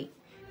wouldn't you be?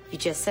 You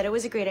just said it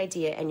was a great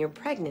idea and you're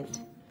pregnant,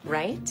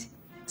 right?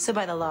 So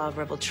by the law of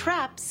rebel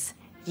traps,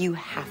 you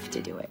have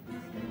to do it.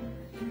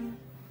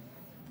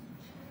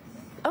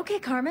 Okay,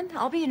 Carmen,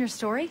 I'll be in your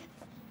story.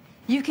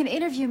 You can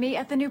interview me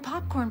at the new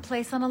popcorn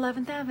place on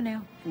 11th Avenue.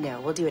 No,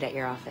 we'll do it at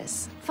your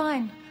office.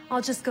 Fine.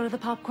 I'll just go to the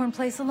popcorn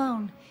place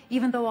alone,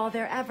 even though all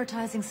their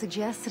advertising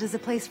suggests it is a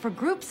place for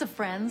groups of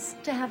friends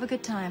to have a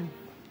good time.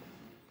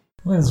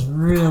 Liz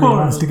really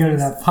wants to go to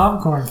that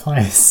popcorn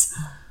place.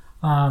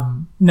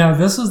 No,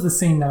 this was the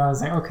scene that I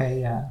was like, okay,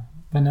 yeah,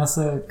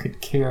 Vanessa could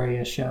carry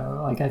a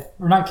show. Like,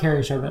 or not carry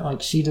a show, but like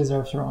she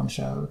deserves her own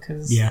show.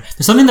 Cause yeah,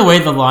 there's something in the way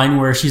the line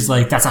where she's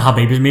like, "That's not how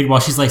babies are made,"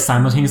 while she's like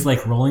simultaneously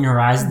like rolling her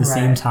eyes at the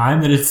same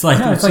time. That it's like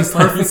no, it's like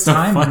perfect so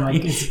timing. funny.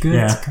 Like it's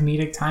good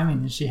comedic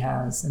timing that she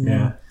has, and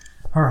then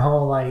her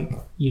whole like,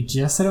 you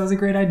just said it was a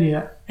great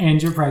idea,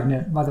 and you're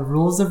pregnant by the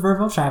rules of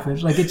verbal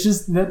trappage. Like it's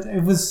just that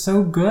it was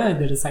so good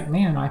that it's like,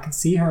 man, I could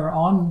see her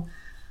on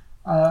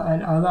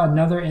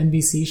another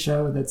NBC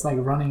show that's like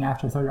running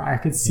after 30. I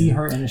could see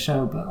her in a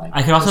show, but like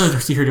I could also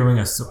see her doing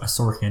a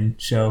Sorkin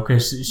show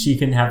because she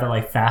can have that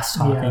like fast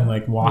talking,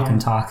 like walk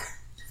and talk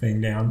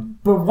thing down.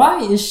 But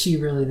why is she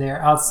really there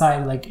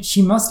outside? Like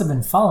she must have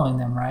been following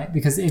them, right?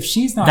 Because if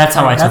she's not, that's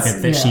how I took it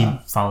that she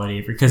followed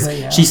Avery because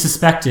she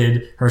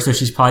suspected her, so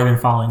she's probably been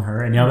following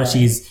her, and now that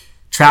she's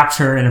trapped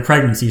her in a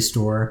pregnancy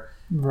store,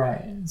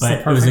 right?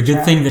 But it was a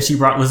good thing that she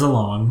brought Liz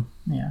along.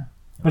 Yeah.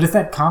 But it's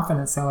that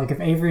confidence. So, like, if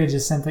Avery had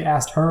just simply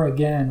asked her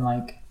again,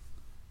 like,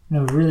 you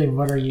know, really,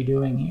 what are you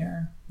doing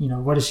here? You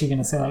know, what is she going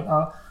to say? Like,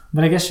 oh,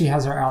 but I guess she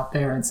has her out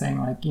there and saying,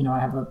 like, you know, I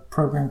have a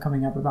program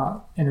coming up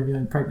about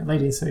interviewing pregnant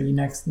ladies. So you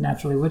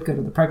naturally would go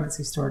to the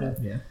pregnancy store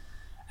to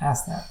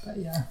ask that. But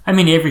yeah. I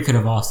mean, Avery could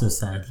have also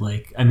said,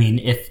 like, I mean,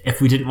 if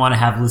we didn't want to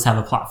have Liz have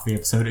a plot for the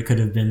episode, it could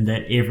have been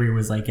that Avery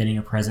was, like, getting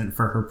a present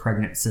for her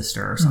pregnant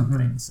sister or something.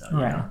 Mm-hmm. So, you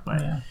know,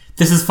 but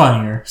this is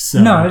funnier.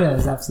 So. No, it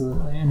is,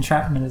 absolutely.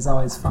 Entrapment is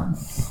always fun.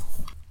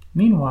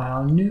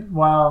 Meanwhile,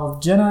 while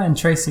Jenna and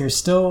Tracy are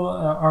still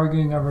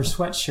arguing over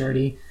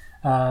Sweatshirty,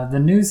 the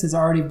news has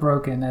already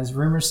broken as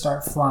rumors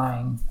start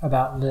flying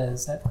about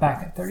Liz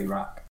back at 30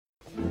 Rock.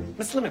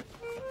 Miss Lemon,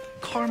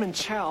 Carmen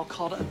Chow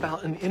called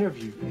about an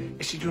interview.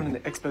 Is she doing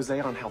an expose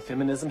on how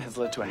feminism has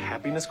led to a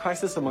happiness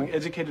crisis among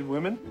educated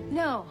women?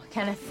 No,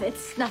 Kenneth,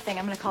 it's nothing.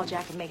 I'm going to call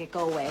Jack and make it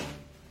go away.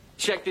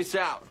 Check this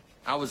out.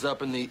 I was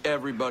up in the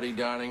everybody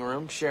dining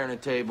room sharing a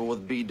table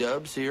with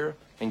B-dubs here,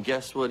 and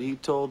guess what he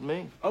told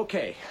me?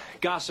 Okay,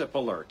 gossip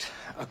alert.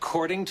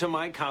 According to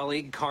my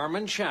colleague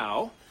Carmen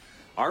Chow,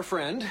 our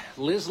friend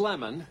Liz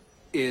Lemon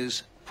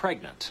is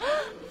pregnant.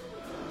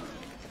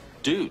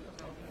 Dude,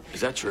 is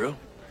that true?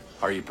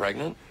 Are you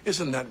pregnant?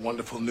 Isn't that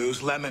wonderful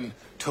news? Lemon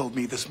told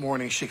me this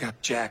morning she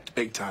got jacked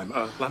big time.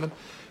 Lemon,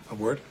 a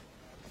word?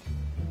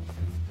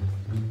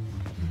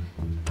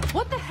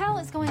 What the hell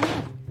is going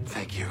on?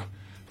 Thank you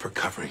for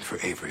covering for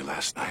Avery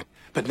last night.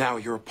 But now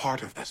you're a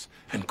part of this,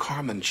 and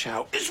Carmen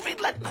Chow is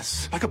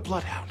relentless, like a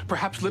bloodhound,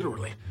 perhaps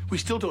literally. We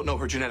still don't know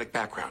her genetic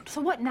background.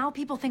 So what, now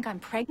people think I'm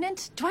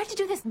pregnant? Do I have to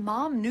do this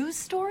mom news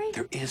story?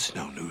 There is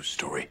no news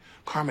story.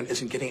 Carmen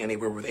isn't getting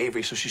anywhere with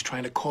Avery, so she's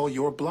trying to call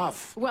your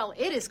bluff. Well,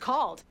 it is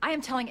called. I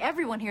am telling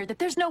everyone here that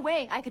there's no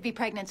way I could be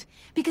pregnant,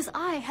 because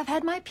I have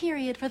had my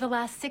period for the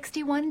last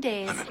 61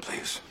 days. Lemon,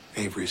 please.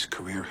 Avery's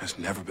career has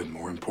never been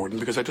more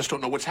important, because I just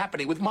don't know what's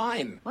happening with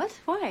mine. What?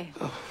 Why?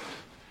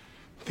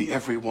 The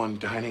everyone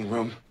dining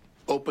room,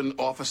 open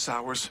office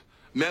hours,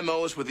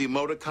 memos with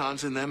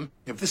emoticons in them.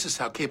 If this is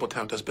how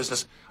Cabletown does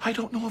business, I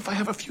don't know if I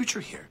have a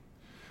future here.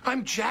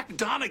 I'm Jack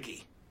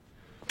Donaghy.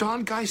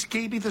 Don Geist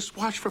gave me this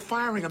watch for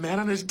firing a man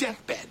on his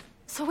deathbed.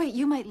 So wait,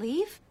 you might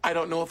leave? I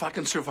don't know if I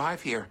can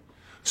survive here.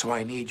 So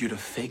I need you to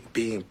fake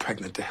being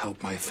pregnant to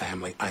help my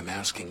family. I'm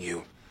asking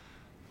you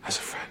as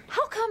a friend.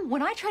 How come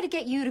when I try to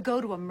get you to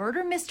go to a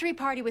murder mystery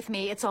party with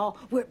me, it's all,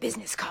 we're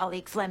business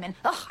colleagues, Lemon?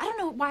 Ugh, I don't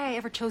know why I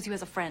ever chose you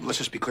as a friend. Let's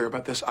just be clear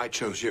about this. I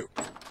chose you.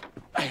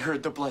 I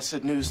heard the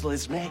blessed news,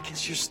 Liz. May I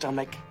kiss your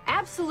stomach?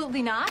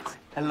 Absolutely not.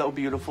 Hello,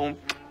 beautiful.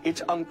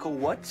 It's Uncle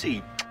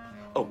Wutsy.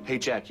 Oh, hey,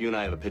 Jack, you and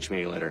I have a pitch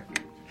meeting later.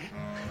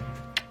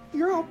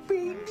 You're a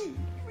baby.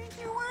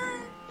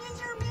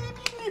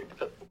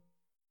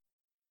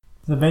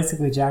 So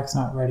basically, Jack's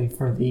not ready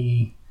for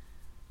the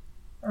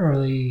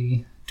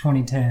early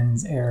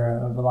 2010s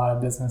era of a lot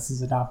of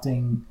businesses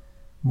adopting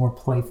more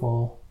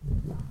playful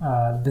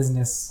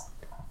business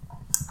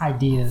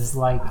ideas,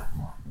 like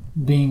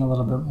being a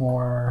little bit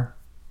more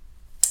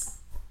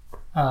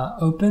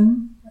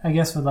open, I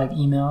guess, with like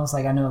emails.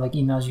 Like I know like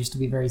emails used to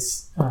be very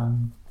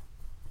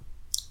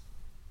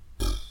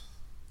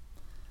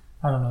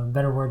I don't know, a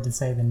better word to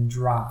say than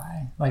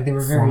dry. Like they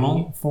were very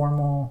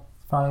formal,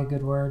 probably a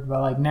good word.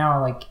 But like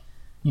now, like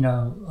you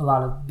know, a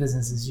lot of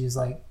businesses use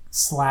like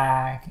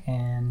Slack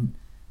and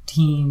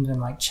Teams and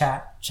like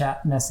chat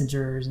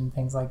messengers and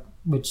things like,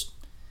 which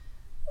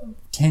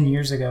 10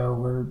 years ago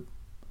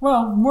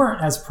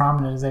weren't as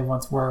prominent as they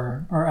once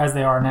were, or as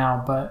they are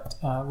now, but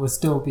would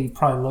still be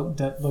probably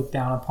looked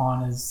down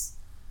upon as,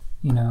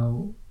 you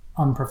know,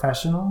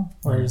 unprofessional.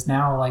 Whereas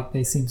now, like,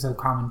 they seem so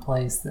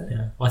commonplace that.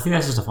 Yeah. Well, I think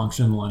that's just a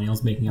function of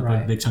millennials making up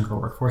a big chunk of the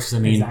workforce. 'Cause, I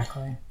mean,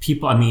 exactly.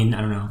 People. I mean,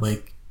 I don't know.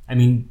 Like, I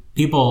mean,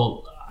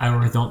 people.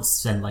 I don't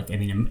send like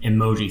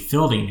emoji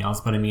filled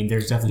emails, but I mean,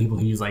 there's definitely people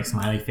who use like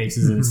smiley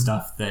faces and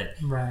stuff that.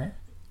 Right.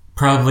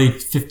 Probably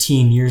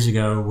 15 years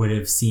ago would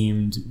have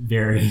seemed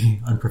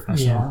very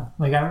unprofessional. Yeah,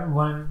 like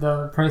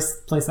the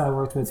place I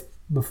worked with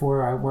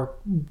before I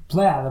worked,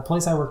 the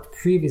place I worked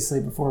previously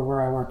before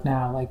where I work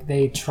now, like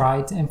they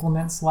tried to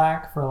implement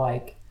Slack for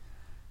like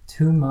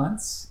 2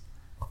 months,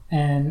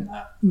 and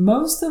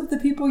most of the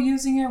people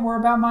using it were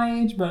about my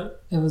age,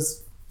 but it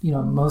was, you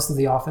know, most of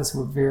the office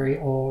were very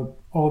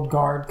old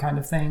guard kind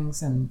of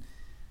things, and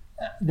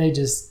they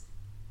just,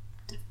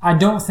 I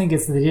don't think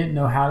it's they didn't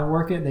know how to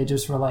work it. They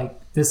just were like,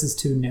 this is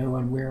too new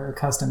and we're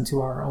accustomed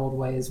to our old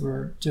ways.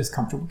 We're just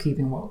comfortable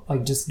keeping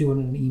just doing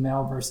an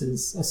email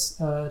versus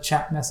a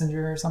chat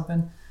messenger or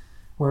something.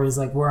 Whereas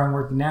like where I'm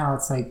working now,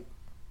 it's like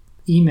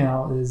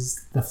email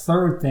is the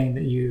third thing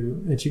that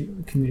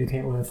you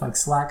communicate with. Like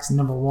Slack's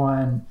number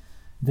one,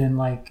 then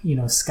like, you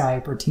know,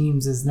 Skype or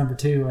Teams is number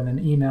two, and then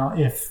email,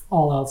 if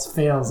all else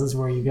fails, is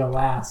where you go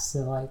last. So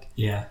like,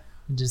 yeah.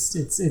 Just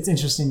it's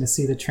interesting to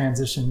see the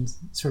transition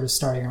sort of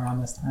starting around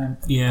this time.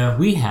 Yeah,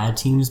 we had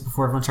Teams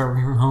before everyone started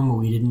working from home, but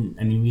we didn't.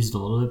 I mean, we used it a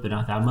little bit, but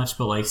not that much.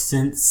 But like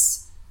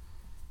since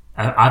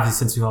we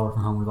all work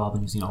from home, we've all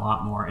been using it a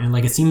lot more. And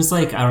like it seems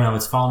like, I don't know,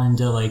 it's fallen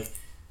into like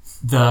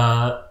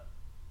not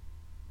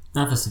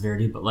the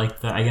severity, but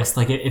like the, I guess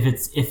like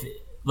if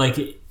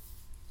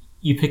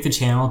you pick the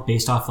channel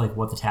based off like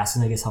what the task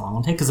is, I guess how long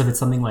it'll take. Because if it's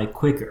something like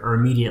quick or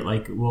immediate,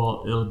 like,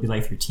 well, it'll be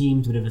like through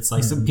Teams. But if it's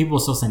like some people will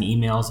still send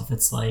emails. If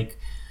it's like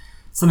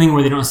something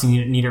where they don't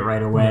necessarily need it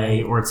right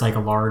away, or it's like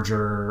a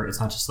larger, it's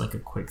not just like a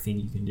quick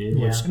thing you can do.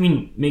 Which I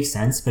mean makes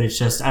sense, but it's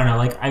just, I don't know.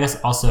 Like I guess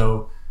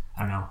also,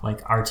 I don't know.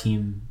 Like our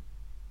team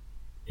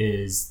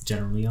is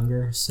generally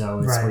younger, so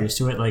it's we're used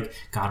to it. Like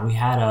God, we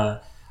had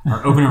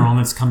our open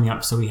enrollment's coming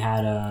up, so we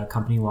had a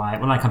company-wide,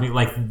 well, not company,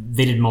 like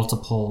they did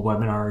multiple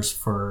webinars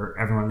for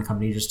everyone in the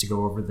company just to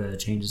go over the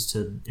changes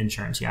to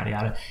insurance, yada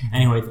yada.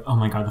 Anyway, oh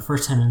my God, the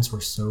first 10 minutes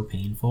were so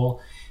painful.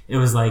 It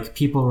was like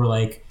people were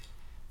like,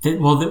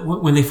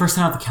 when they first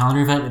sent out the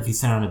calendar event, if you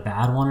sent out a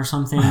bad one or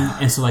something,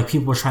 and so like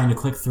people were trying to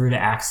click through to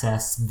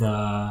access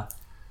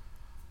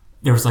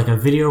there was like a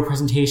video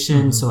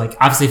presentation. So like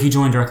obviously if you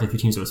joined directly through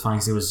Teams, it was fine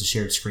because it was a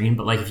shared screen.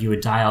 But like if you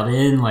had dialed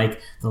in,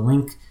 like the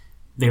link,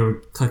 they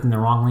were clicking the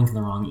wrong link in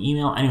the wrong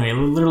email. Anyway, it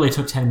literally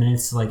took 10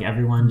 minutes to like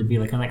everyone to be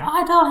like, oh,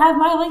 I don't have,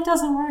 my link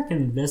doesn't work,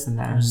 and this and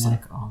that. I was just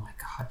like, oh my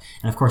God.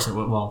 And of course it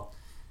was, well,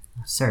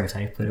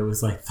 stereotype, but it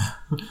was like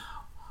the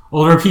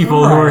older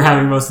people who were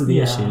having most of the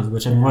issues,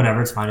 which I mean,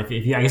 whatever, it's fine. If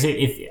you, I guess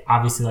if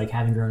obviously like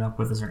having grown up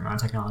with a certain amount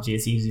of technology,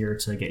 it's easier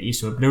to get used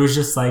to it. But it was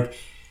just like,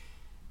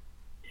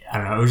 I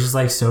don't know, it was just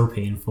like so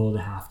painful to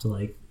have to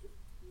like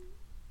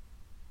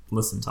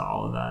listen to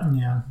all of that.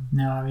 Yeah.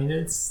 No, I mean,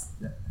 it's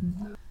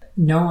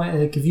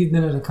like if you've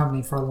been at a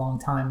company for a long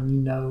time and you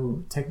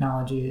know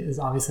technology is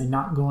obviously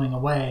not going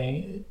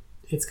away,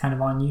 it's kind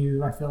of on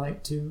you, I feel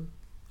like, to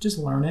just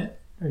learn it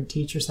or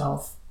teach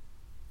yourself.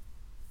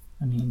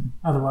 I mean,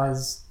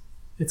 otherwise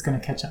it's going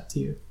to catch up to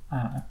you. I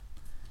don't know.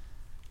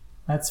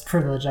 That's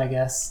privilege, I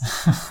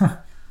guess.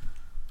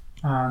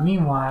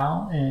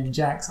 Meanwhile, in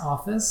Jack's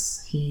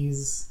office,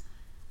 he's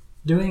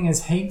doing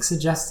as Hank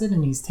suggested,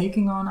 and he's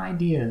taking on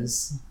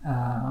ideas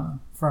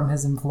from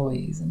his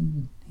employees,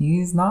 and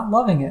he's not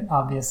loving it,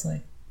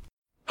 obviously.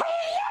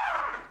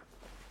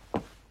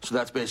 So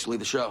that's basically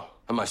the show.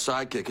 And my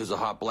sidekick is a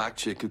hot black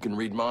chick who can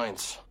read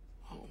minds.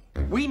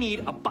 We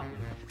need a button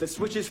that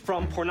switches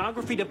from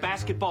pornography to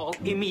basketball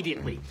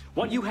immediately.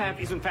 What you have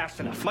isn't fast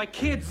enough. My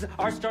kids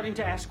are starting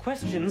to ask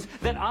questions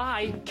that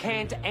I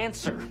can't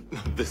answer.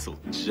 This'll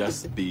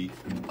just be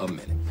a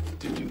minute.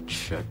 Did you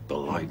check the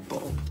light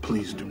bulb?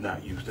 Please do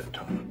not use that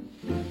tone.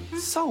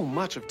 So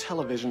much of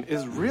television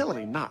is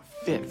really not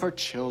fit for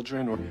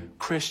children or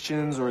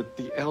Christians or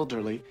the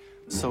elderly.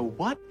 So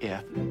what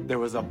if there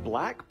was a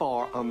black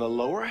bar on the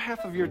lower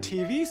half of your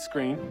TV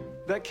screen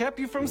that kept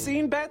you from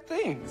seeing bad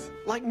things,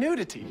 like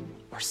nudity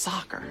or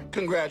soccer?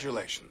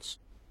 Congratulations.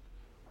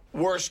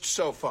 Worst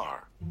so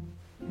far.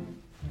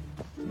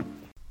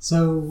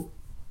 So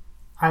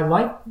I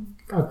like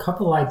a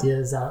couple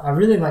ideas. I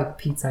really like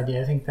Pete's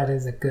idea. I think that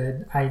is a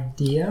good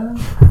idea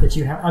that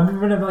you have. I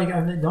mean, like,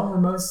 don't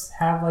remotes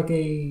have like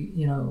a,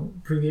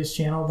 previous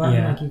channel button?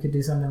 Yeah. Like you could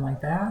do something like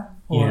that?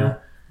 Or, yeah.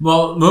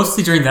 Well,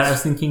 mostly during that, I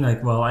was thinking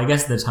like, well, I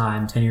guess at the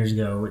time, 10 years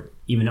ago,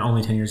 even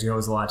only 10 years ago, it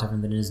was a lot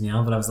different than it is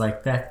now. But I was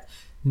like, that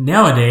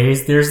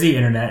nowadays, there's the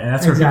internet, and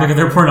that's where people get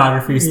their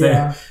pornography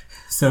thing.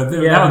 So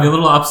that would be a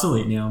little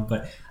obsolete now.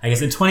 But I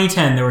guess in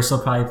 2010, there were still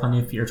probably plenty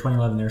of, or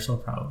 2011, there were still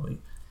probably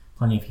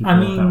plenty of people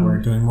that were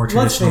doing more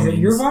traditional let's face it, means.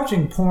 you're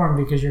watching porn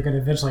because you're going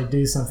to eventually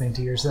do something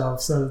to yourself.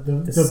 So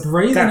the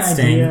brazen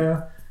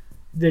idea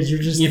that you're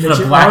just... You put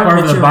a black bar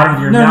over the bottom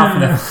of your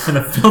mouth for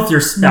the filth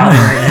you're spouting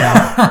right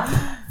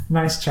now.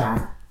 Nice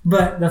try.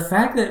 But the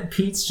fact that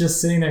Pete's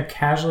just sitting there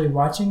casually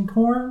watching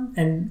porn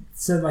and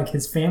said like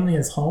his family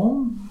is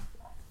home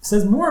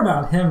says more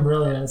about him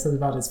really than it says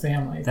about his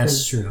family.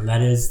 That's true.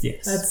 That is,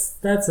 yes.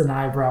 That's an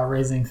eyebrow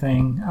raising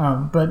thing.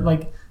 But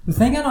like the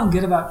thing I don't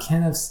get about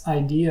Kenneth's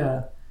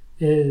idea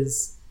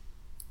is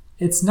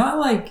it's not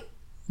like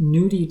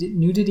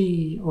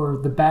nudity or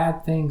the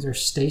bad things are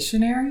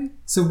stationary.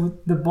 So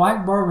the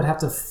black bar would have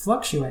to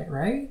fluctuate,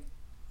 right?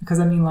 Because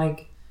I mean,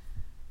 like,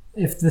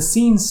 if the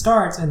scene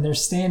starts and they're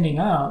standing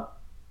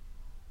up,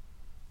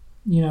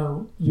 you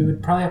know, you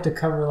would probably have to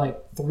cover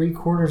like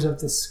 3/4 of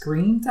the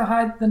screen to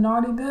hide the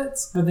naughty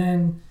bits. But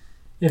then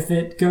if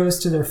it goes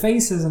to their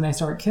faces and they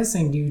start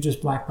kissing, do you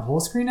just black the whole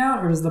screen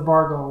out, or does the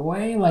bar go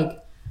away? Like,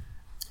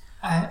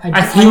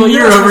 I feel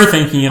you're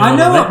overthinking it a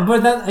little bit.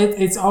 But that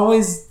it's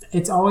always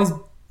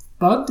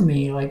bugged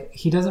me. Like,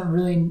 he doesn't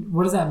really.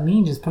 What does that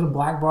mean? Just put a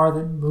black bar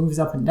that moves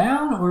up and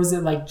down, or is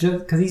it like just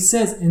because he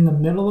says in the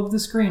middle of the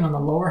screen on the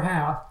lower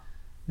half?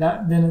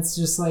 Then it's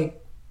just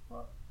like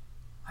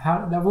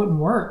how that wouldn't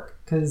work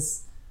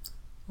because.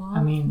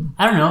 I mean,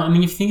 I don't know. I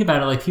mean, if you think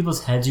about it, like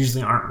people's heads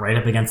usually aren't right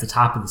up against the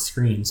top of the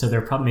screen, so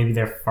maybe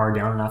they're far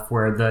down enough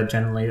where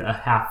generally a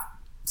half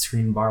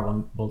screen bar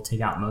will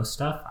take out most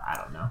stuff. I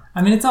don't know.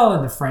 I mean, it's all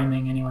in the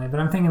framing anyway, but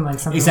I'm thinking like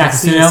something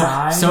exactly. like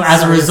CSI. So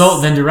as a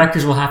result, then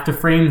directors will have to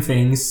frame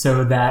things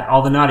so that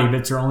all the naughty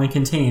bits are only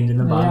contained in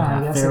the bottom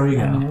half. There we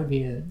go. I mean, it would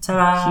be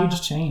a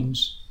huge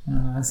change.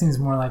 It seems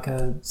more like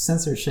a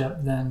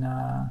censorship than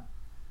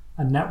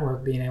a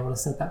network being able to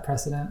set that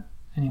precedent.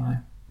 Anyway.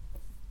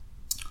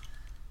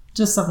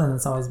 Just something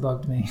that's always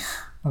bugged me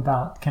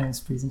about Kenneth's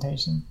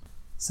presentation.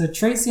 So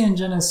Tracy and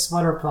Jenna's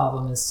sweater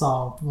problem is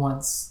solved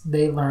once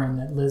they learn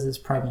that Liz is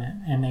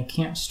pregnant and they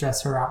can't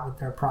stress her out with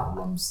their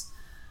problems.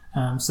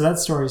 So that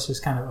story is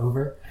just kind of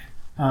over.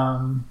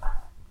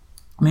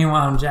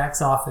 Meanwhile, in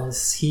Jack's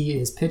office, he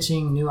is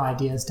pitching new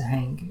ideas to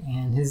Hank,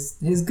 and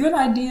his good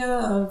idea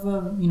of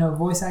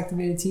voice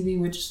activated TV,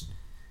 which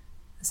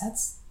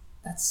that's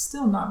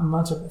still not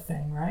much of a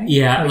thing, right?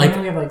 Yeah, like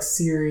we have like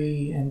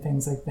Siri and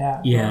things like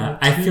that. Yeah,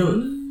 like I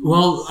feel.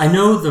 Well, I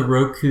know the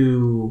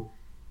Roku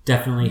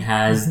definitely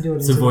has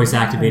some voice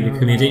activated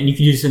command, and you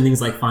can do some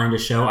things like find a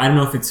show. I don't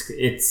know if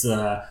it's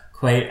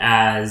quite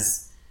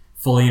as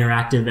fully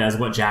interactive as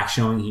what Jack's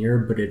showing here,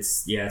 but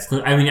it's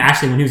close. I mean,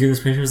 actually, when he was doing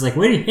this presentation, I was like,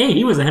 wait, hey,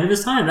 he was ahead of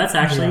his time. That's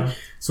actually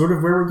sort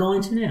of where we're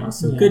going to now.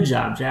 So good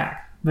job,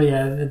 Jack. But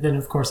yeah, then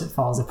of course it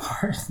falls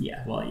apart.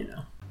 Yeah, well, you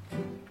know.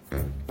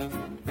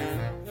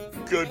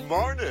 Good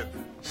morning.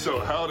 So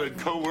how did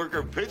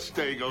coworker pitch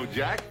day go,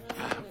 Jack?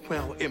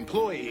 Well,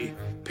 employee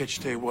pitch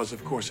day was,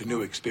 of course, a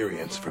new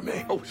experience for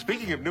me. Oh,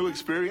 speaking of new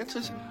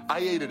experiences, I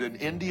ate at an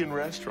Indian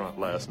restaurant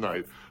last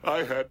night.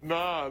 I had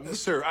naan.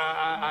 Sir,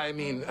 I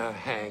mean,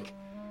 Hank,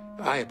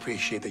 I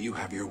appreciate that you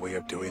have your way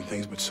of doing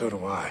things, but so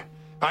do I.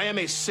 I am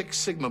a Six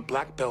Sigma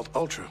Black Belt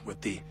Ultra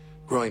with the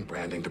growing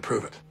branding to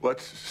prove it.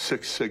 What's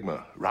Six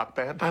Sigma? Rock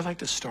band? I'd like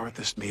to start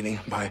this meeting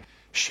by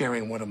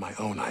sharing one of my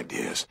own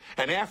ideas.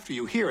 And after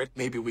you hear it,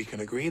 maybe we can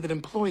agree that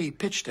employee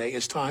pitch day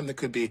is time that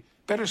could be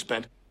better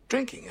spent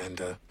drinking and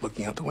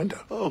looking out the window.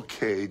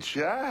 Okay,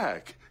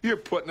 Jack. You're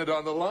putting it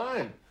on the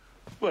line.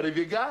 What have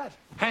you got?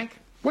 Hank,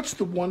 what's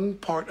the one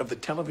part of the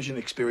television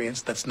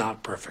experience that's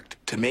not perfect?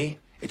 To me,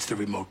 it's the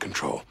remote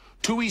control.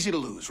 Too easy to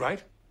lose,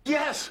 right?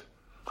 Yes.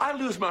 I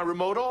lose my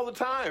remote all the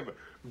time.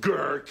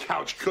 Grr,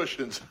 couch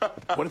cushions.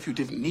 What if you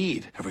didn't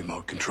need a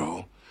remote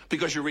control?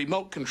 Because your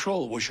remote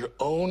control was your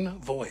own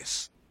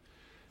voice.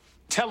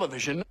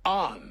 Television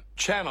on.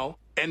 Channel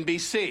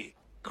NBC.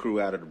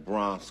 Crew out of the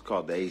Bronx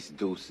called the Ace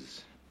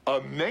Deuces.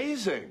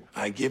 Amazing.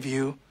 I give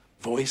you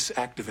voice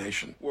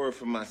activation. Word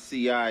from my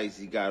CIs,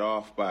 he got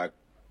off by...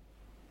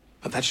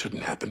 But that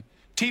shouldn't happen.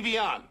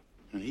 TV on.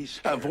 And he's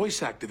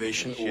voice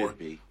activation or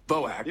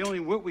VOAC. The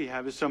only wit we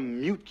have is some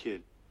mute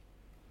kid.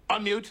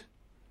 Unmute.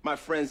 My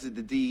friends at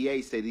the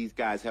DEA say these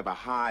guys have a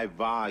high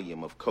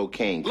volume of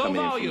cocaine coming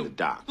in from the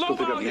dock. Go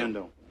pick up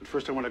Nando. But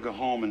first I want to go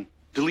home and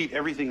delete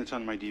everything that's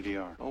on my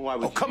DVR. Oh, why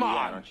would you come do on.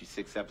 that? Aren't you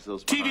 6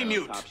 episodes TV behind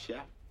mute. Top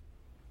Chef?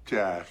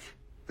 Jack,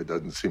 it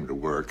doesn't seem to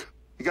work.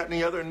 You got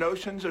any other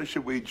notions, or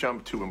should we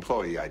jump to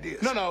employee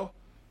ideas? No.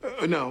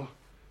 No.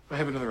 I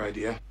have another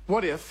idea.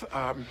 What if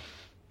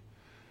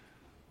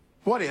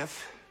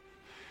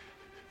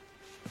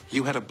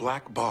you had a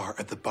black bar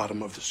at the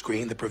bottom of the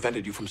screen that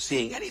prevented you from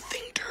seeing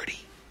anything dirty?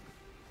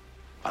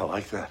 I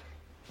like that.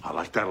 I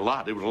like that a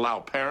lot. It would allow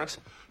parents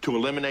to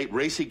eliminate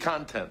racy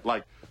content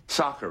like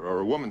soccer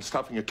or a woman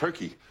stuffing a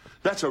turkey.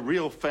 That's a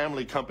real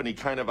family company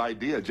kind of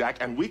idea, Jack,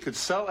 and we could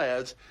sell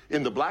ads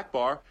in the black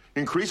bar,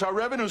 increase our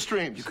revenue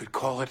streams. You could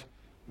call it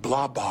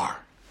Blah Bar.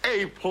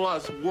 A+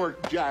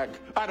 work, Jack.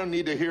 I don't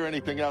need to hear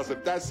anything else.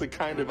 If that's the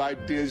kind of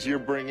ideas you're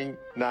bringing,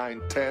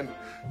 9, 10,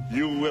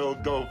 you will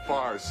go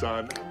far,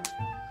 son.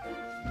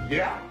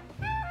 Yeah.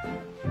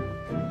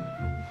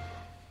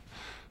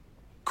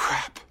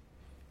 crap.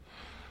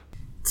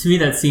 To me,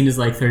 that scene is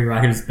like 30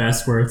 Rock at its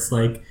best, where it's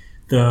like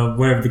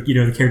whatever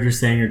the character's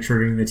saying are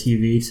triggering the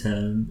TV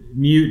to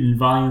mute and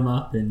volume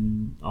up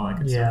and all that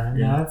good stuff.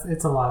 Yeah, no,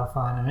 it's a lot of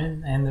fun. I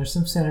mean, and there's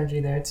some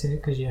synergy there too,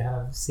 because you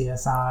have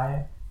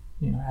CSI,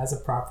 as a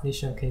property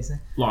showcasing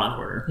Law and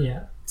Order.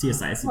 Yeah,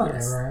 CSI, CBS.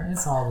 Whatever.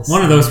 It's all the same.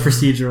 One of those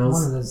procedurals.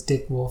 One of those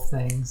Dick Wolf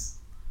things.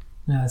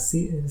 No, is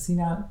he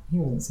not? He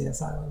wasn't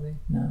CSI, was he?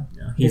 No.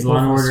 He's Law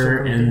and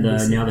Order and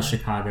now the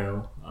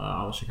Chicago,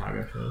 all the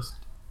Chicago shows,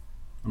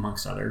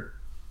 amongst other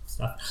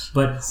stuff.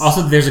 But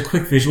also, there's a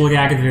quick visual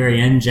gag at the very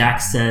end.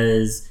 Jack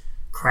says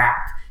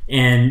 "crap,"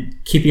 and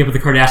Keeping Up with the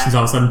Kardashians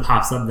all of a sudden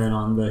pops up then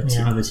on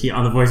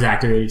the voice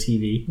activated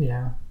TV.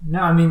 Yeah.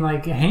 No, I mean,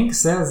 like Hank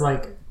says,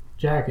 like,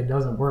 Jack, it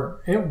doesn't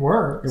work. It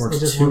works. It works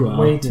just too works well.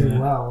 way too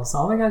well. So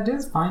all they gotta do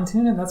is fine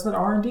tune it. That's what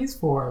R&D's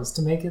for, is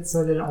to make it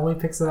so that it only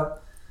picks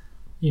up,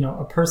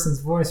 a person's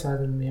voice rather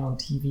than the on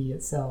TV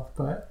itself.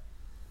 But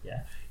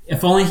yeah.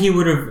 If only he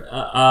would have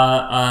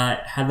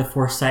had the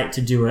foresight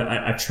to do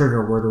a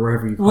trigger word or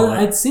whatever you call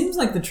it. It seems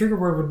like the trigger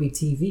word would be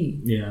TV.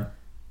 Yeah.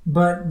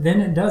 But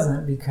then it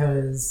doesn't,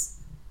 because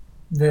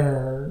I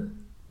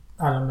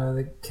don't know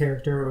the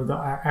character or the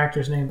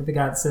actor's name, but the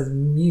guy that says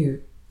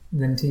mute,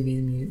 then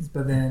TV mutes.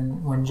 But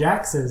then when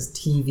Jack says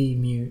TV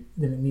mute,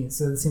 then it mutes.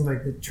 So it seems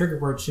like the trigger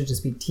word should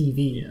just be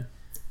TV. Yeah.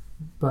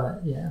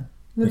 But yeah.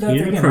 That's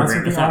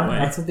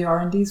what the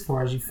R&D's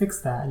for, is you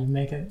fix that. You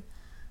make it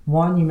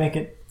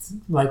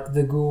like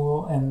the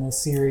Ghoul and the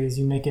series,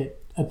 you make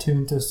it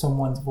attuned to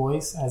someone's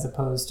voice as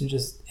opposed to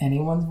just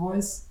anyone's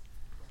voice.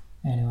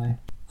 Anyway.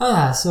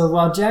 So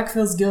while Jack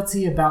feels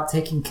guilty about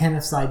taking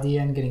Kenneth's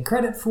idea and getting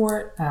credit for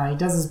it, he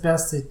does his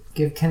best to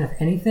give Kenneth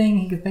anything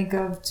he could think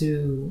of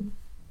to,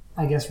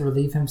 I guess,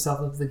 relieve himself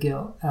of the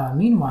guilt.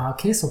 Meanwhile,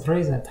 que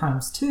sorpresa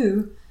times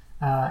 2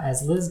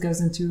 as Liz goes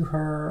into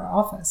her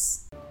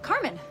office.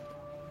 Carmen,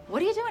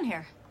 what are you doing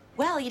here?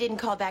 Well, you didn't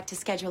call back to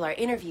schedule our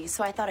interview,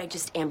 so I thought I'd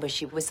just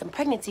ambush you with some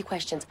pregnancy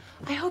questions.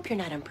 I hope you're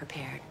not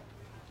unprepared.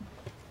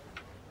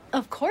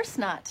 Of course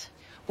not.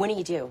 When are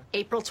you due?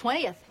 April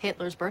 20th,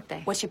 Hitler's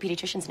birthday. What's your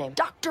pediatrician's name?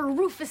 Dr.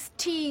 Rufus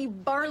T.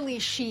 Barley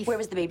Sheath. Where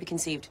was the baby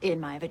conceived? In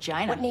my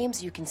vagina. What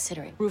names are you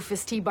considering?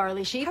 Rufus T.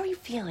 Barley Sheath. How are you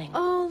feeling?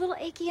 Oh, a little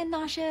achy and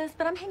nauseous,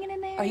 but I'm hanging in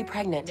there. Are you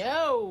pregnant?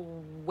 No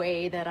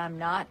way that I'm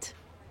not.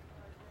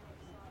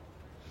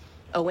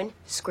 Owen,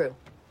 screw.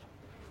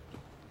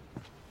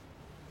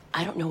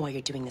 I don't know why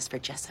you're doing this for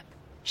Jessup.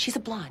 She's a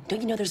blonde. Don't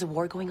you know there's a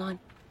war going on?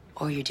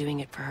 Or you're doing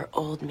it for her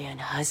old man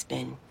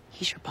husband.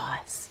 He's your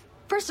boss.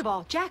 First of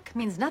all, Jack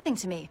means nothing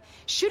to me.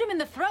 Shoot him in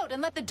the throat and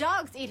let the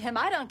dogs eat him.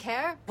 I don't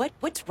care.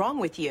 What's wrong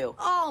with you?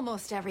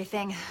 Almost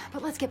everything.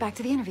 But let's get back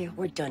to the interview.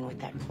 We're done with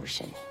that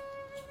portion.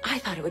 I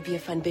thought it would be a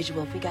fun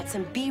visual if we got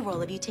some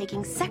B-roll of you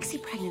taking sexy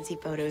pregnancy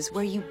photos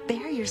where you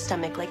bare your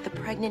stomach like the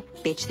pregnant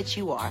bitch that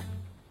you are.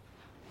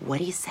 What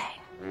do you say?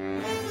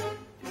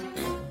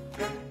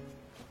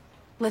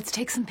 Let's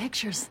take some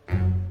pictures.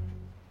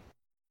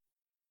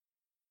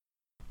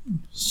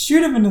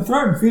 Shoot him in the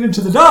throat and feed him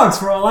to the dogs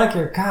for all I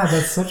care. God,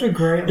 that's such a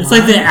great It's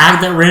line. like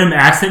that random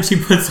accent she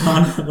puts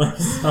on.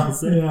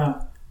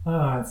 Yeah.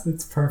 Oh,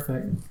 it's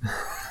perfect.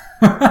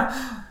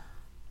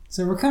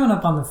 So we're coming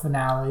up on the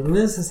finale.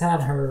 Liz has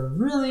had her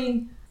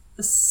really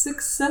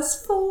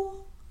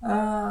successful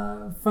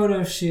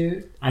photo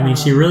shoot. I mean,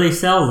 she really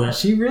sells it.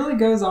 She really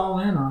goes all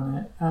in on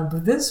it.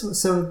 But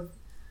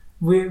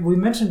we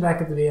mentioned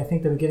back at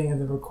the beginning of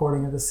the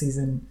recording of the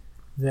season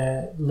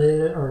that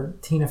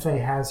Tina Fey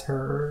has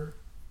her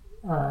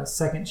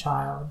second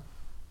child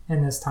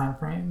in this time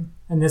frame,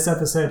 and this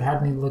episode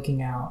had me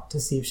looking out to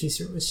see if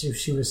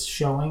she was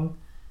showing.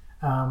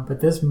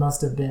 But this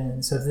must have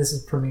been, so if this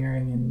is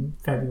premiering in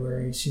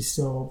February, she's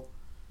still,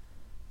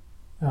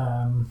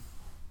 and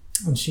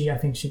I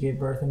think she gave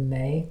birth in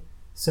May.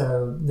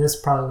 So this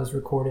probably was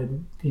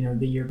recorded,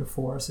 the year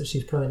before. So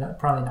she's probably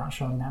not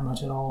showing that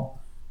much at all.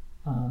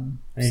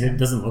 It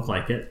doesn't look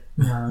like it.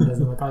 No, it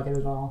doesn't look like it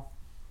at all.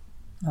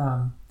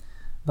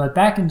 But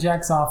back in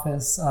Jack's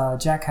office,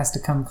 Jack has to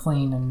come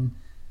clean and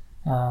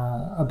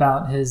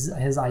about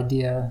his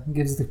idea,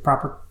 gives the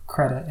proper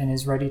credit, and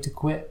is ready to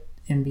quit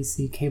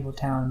NBC,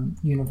 Cabletown,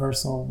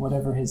 Universal,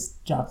 whatever his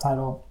job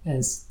title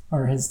is,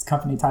 or his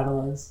company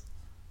title is.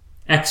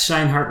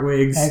 Ex-Scheinhardt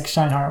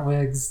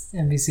Wigs,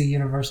 NBC,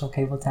 Universal,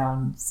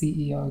 Cabletown,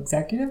 CEO,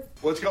 executive.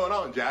 What's going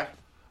on, Jack?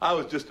 I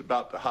was just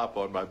about to hop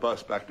on my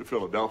bus back to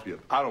Philadelphia.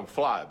 I don't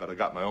fly, but I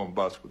got my own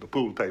bus with a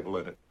pool table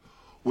in it.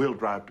 We'll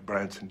drive to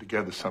Branson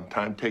together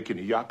sometime, taking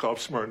a Yakov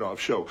Smirnoff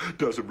show.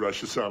 Doesn't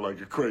Russia sound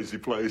like a crazy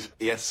place?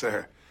 Yes,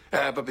 sir.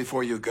 But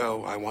before you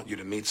go, I want you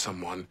to meet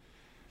someone.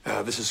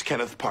 This is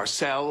Kenneth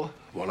Parcell,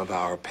 one of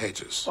our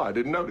pages. Oh, I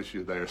didn't notice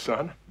you there,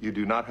 son. You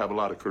do not have a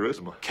lot of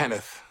charisma.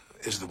 Kenneth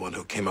is the one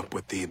who came up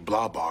with the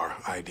blah bar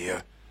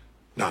idea,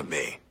 not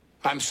me.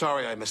 I'm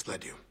sorry I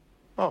misled you.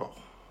 Oh,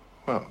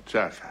 well,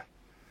 Jack,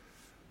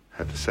 I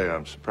have to say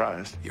I'm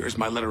surprised. Here's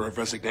my letter of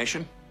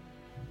resignation.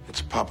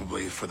 It's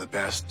probably for the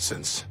best,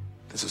 since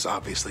this is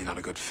obviously not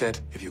a good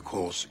fit. If you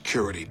call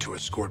security to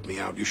escort me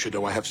out, you should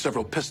know I have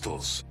several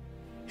pistols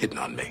hidden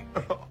on me.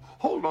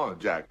 Hold on,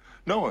 Jack.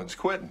 No one's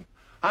quitting.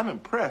 I'm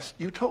impressed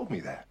you told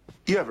me that.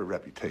 You have a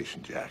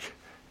reputation, Jack,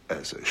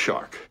 as a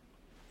shark.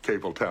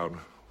 Cabletown,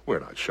 we're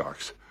not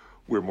sharks.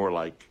 We're more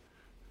like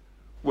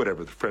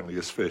whatever the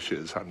friendliest fish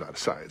is. I'm not a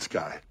science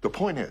guy. The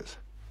point is,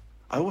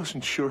 I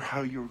wasn't sure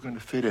how you were going to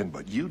fit in,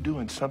 but you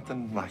doing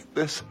something like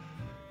this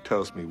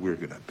tells me we're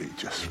going to be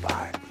just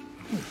fine.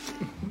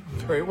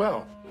 Very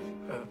well.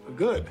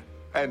 Good.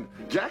 And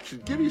Jack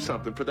should give you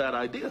something for that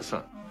idea,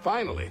 son.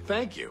 Finally,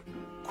 thank you.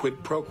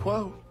 Quid pro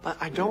quo. But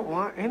I don't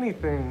want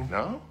anything.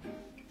 No?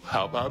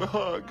 How about a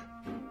hug?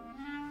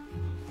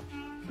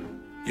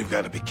 You've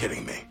got to be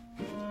kidding me.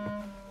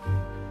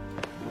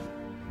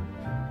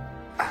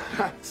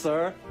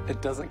 Sir,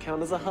 it doesn't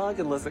count as a hug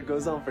unless it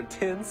goes on for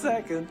 10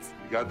 seconds.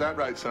 You got that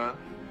right, son.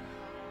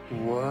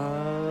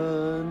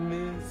 One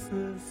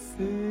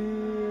Mississippi.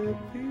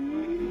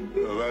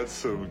 Well, that's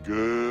some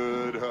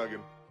good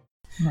hugging.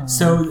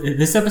 So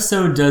this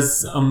episode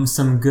does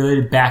some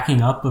good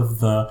backing up of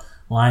the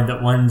line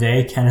that one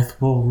day Kenneth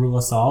will rule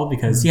us all,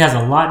 because he has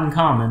a lot in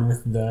common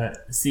with the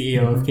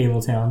CEO of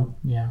Cabletown.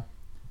 Yeah.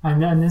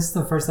 And this is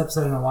the first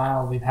episode in a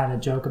while we've had a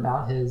joke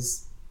about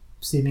his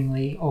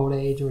seemingly old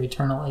age or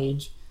eternal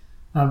age.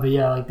 But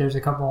yeah, like there's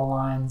a couple of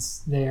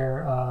lines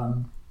there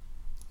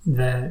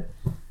that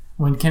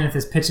when Kenneth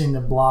is pitching the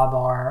blah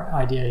bar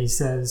idea, he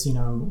says, you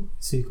know,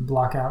 so you can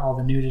block out all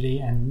the nudity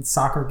and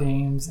soccer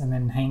games. And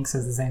then Hank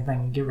says the same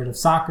thing. You get rid of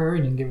soccer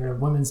and you can get rid of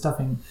women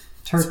stuffing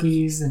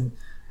turkeys and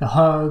the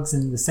hugs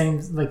and the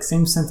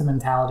same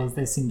sentimentalities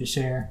they seem to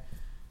share,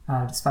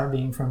 despite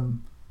being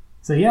from.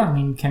 So yeah, I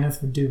mean,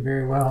 Kenneth would do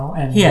very well.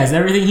 And he has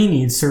everything he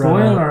needs to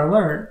run. Spoiler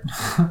alert.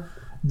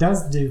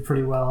 Does do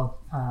pretty well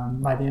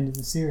by the end of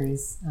the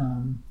series.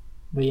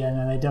 But yeah,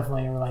 no, they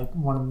definitely are like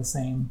one and the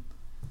same.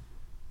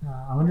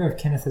 I wonder if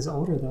Kenneth is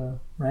older though,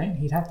 right?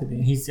 He'd have to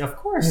be. He's of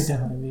course. He'd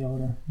definitely be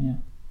older. Yeah,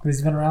 because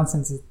he's been around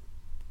since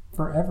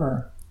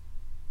forever.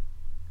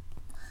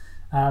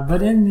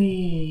 But in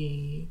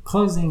the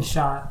closing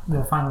shot,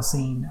 the final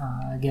scene,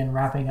 again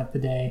wrapping up the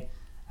day,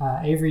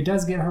 Avery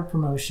does get her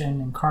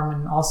promotion, and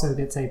Carmen also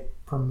gets a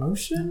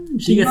promotion.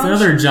 She gets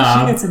another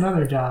job. She gets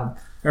another job.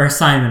 Or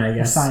assignment, I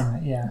guess.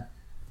 Assignment, yeah.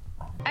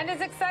 And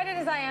as excited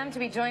as I am to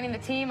be joining the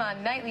team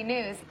on Nightly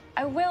News,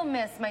 I will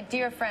miss my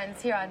dear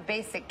friends here on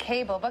Basic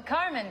Cable. But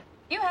Carmen,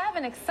 you have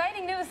an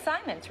exciting new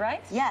assignment,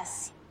 right?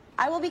 Yes.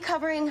 I will be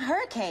covering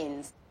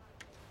hurricanes.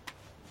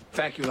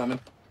 Thank you, Lemon.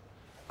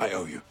 I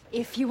owe you.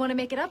 If you want to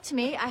make it up to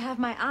me, I have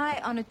my eye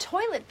on a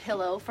toilet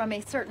pillow from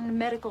a certain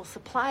medical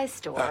supply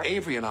store.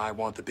 Avery and I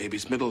want the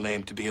baby's middle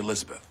name to be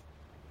Elizabeth,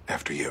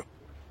 after you.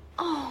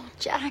 Oh,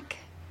 Jack,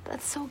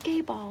 that's so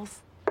gay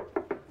balls.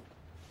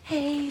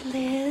 Hey,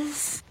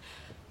 Liz.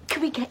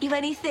 Can we get you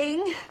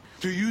anything?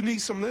 Do you need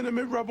some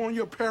liniment rub on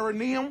your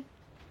perineum?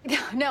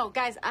 No,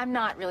 guys, I'm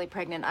not really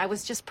pregnant. I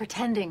was just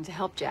pretending to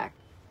help Jack.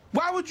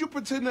 Why would you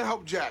pretend to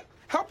help Jack?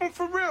 Help him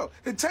for real.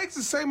 It takes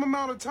the same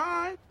amount of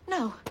time.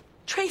 No,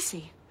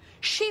 Tracy.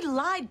 She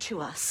lied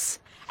to us.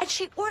 And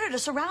she ordered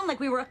us around like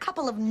we were a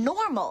couple of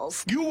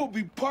normals. You will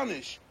be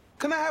punished.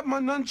 Can I have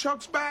my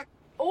nunchucks back?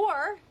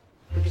 Or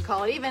we could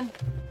call it even.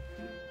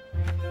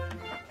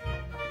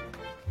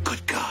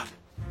 Good God.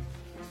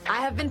 I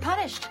have been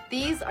punished.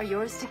 These are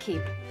yours to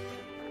keep.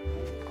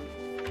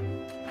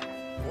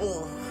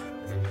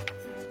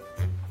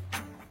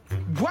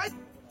 What?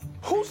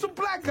 Who's the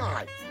black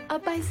guy? A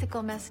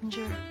bicycle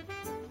messenger.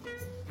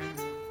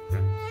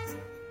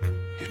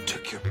 You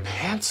took your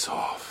pants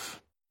off.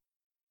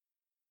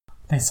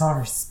 They saw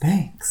her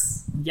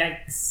Spanx.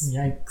 Yikes.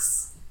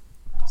 Yikes.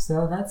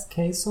 So that's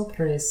Que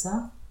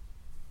Sorpresa.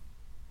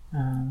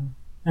 And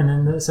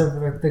then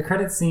the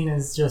credit scene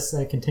is just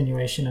a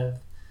continuation of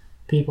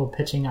people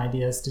pitching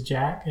ideas to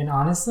Jack. And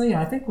honestly,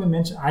 I think I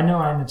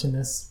mentioned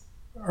this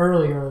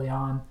early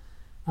on,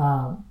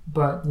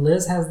 but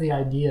Liz has the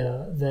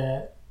idea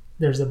that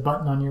there's a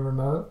button on your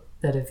remote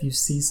that if you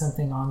see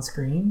something on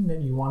screen that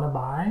you want to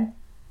buy,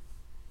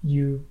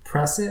 you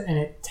press it and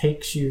it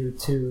takes you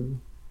to,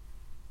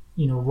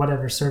 you know,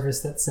 whatever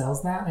service that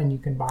sells that, and you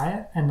can buy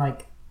it. And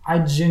like, I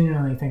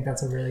genuinely think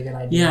that's a really good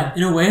idea. Yeah,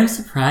 in a way I'm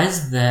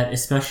surprised that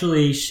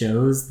especially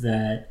shows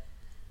that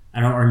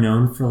are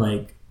known for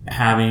like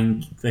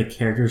having the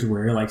characters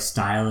wear like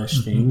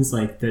stylish things,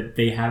 like that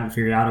they haven't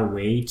figured out a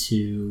way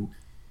to.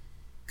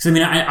 Because I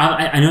mean,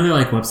 I know there are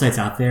like websites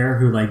out there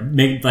who like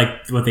make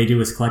like what they do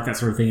is collect that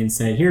sort of thing and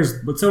say,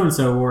 here's what so and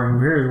so wore and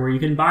here's where you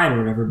can buy it or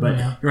whatever. But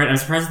you're right, I'm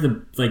surprised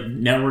the like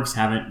networks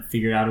haven't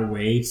figured out a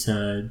way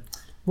to.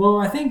 Well,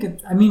 I think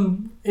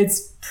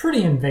it's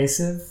pretty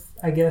invasive,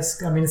 I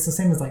guess. I mean, it's the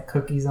same as like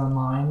cookies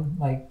online.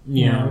 Like,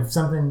 you know, if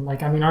something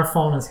like, I mean, our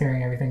phone is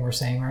hearing everything we're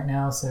saying right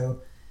now. So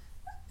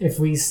if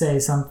we say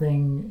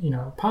something, you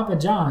know, Papa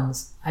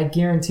John's, I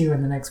guarantee you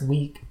in the next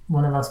week,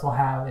 one of us will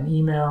have an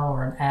email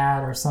or an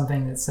ad or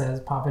something that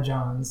says Papa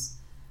John's.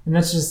 And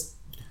that's just,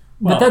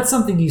 but that's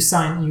something you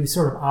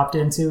sort of opt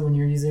into when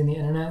you're using the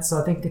internet.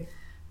 So I think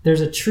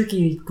there's a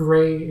tricky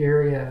gray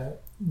area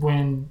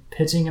when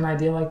pitching an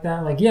idea like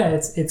that. Like, yeah,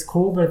 it's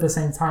cool, but at the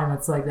same time,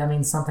 it's like, that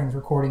means something's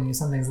recording you,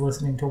 something's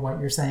listening to what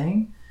you're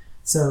saying.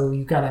 So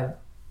you've got to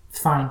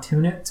fine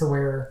tune it to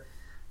where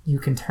you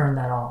can turn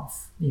that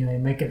off,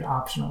 make it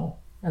optional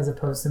as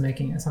opposed to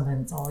making it something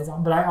that's always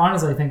on. But I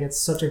honestly think it's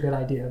such a good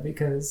idea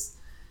because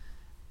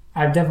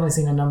I've definitely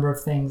seen a number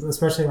of things,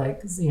 especially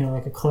like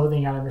a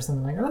clothing item or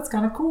something like, oh, that's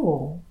kind of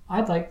cool.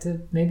 I'd like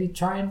to maybe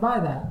try and buy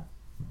that.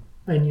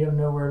 And you have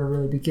nowhere to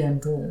really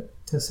begin to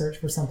search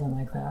for something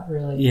like that,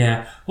 really.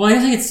 Yeah. Well, I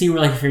guess I could see where,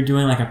 like, if you're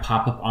doing, like, a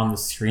pop-up on the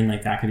screen,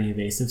 like, that could be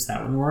invasive, so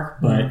that wouldn't work.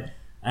 But,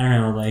 I don't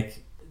know,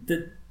 like,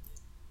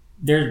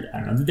 there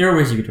are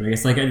ways you could do it. I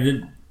guess, like, I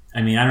don't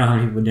know how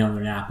many people would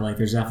download an app, but, like,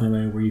 there's definitely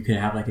a way where you could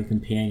have, like, a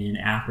companion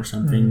app or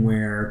something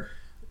where,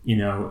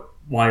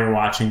 while you're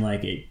watching,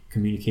 like, it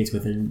communicates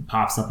with it and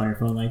pops up on your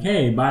phone, like,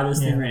 hey, buy this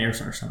thing right here, or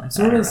something like that.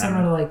 Sort of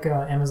similar to, like,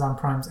 Amazon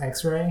Prime's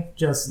X-Ray,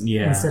 just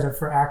instead of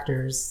for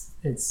actors,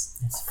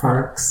 it's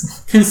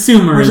products.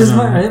 Consumerism.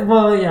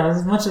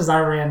 As much as I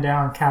ran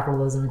down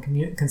capitalism and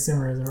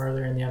consumerism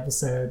earlier in the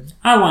episode,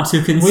 I want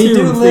to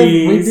consume,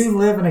 we do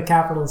live in a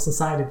capitalist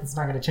society that's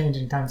not going to change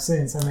anytime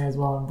soon, so I may as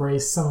well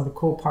embrace some of the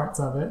cool parts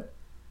of it.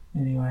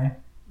 Anyway.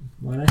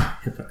 What a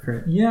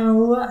hypocrite.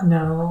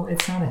 No,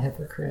 it's not a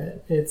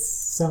hypocrite. It's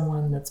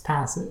someone that's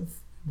passive,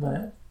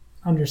 but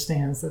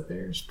understands that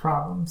there's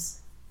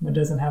problems, but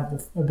doesn't have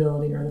the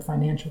ability or the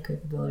financial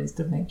capabilities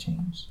to make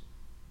change.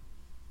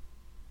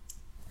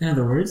 In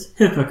other words,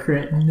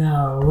 hypocrite.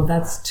 No,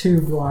 that's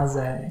too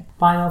blasé.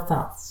 Final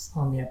thoughts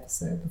on the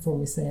episode before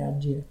we say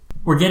adieu.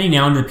 We're getting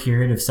now into the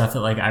period of stuff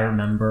that, like, I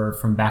remember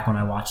from back when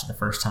I watched it the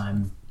first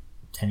time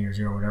 10 years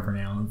ago or whatever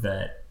now,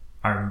 that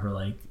I remember,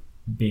 like,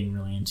 being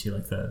really into,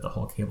 like, the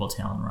whole Cable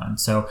Town run.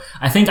 So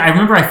I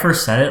remember I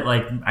first said it,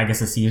 like, I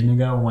guess a season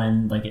ago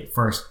when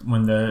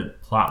the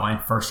plot line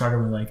first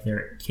started with, like,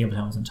 their Cable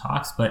Town was in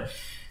talks, but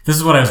this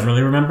is what I was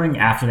really remembering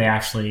after the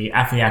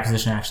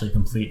acquisition actually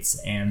completes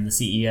and the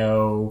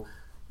CEO,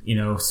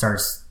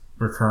 starts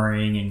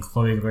recurring and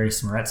Chloe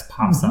Grace Moretz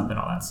pops up and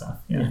all that stuff.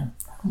 Yeah,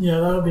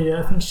 that'll be.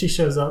 I think she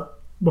shows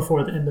up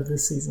before the end of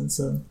this season,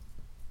 so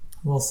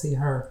we'll see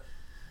her.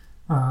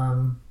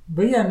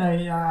 But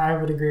I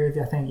would agree with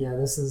you. I think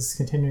this is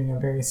continuing a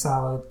very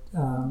solid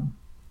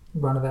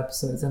run of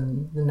episodes,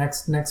 and the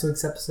next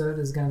week's episode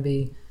is going to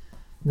be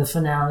the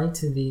finale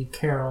to the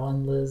Carol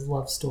and Liz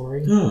love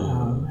story,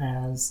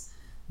 as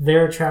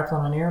they're trapped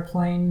on an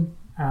airplane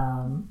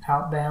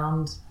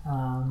outbound,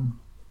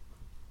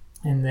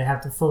 and they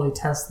have to fully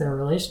test their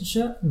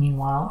relationship.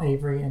 Meanwhile,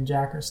 Avery and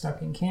Jack are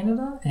stuck in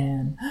Canada,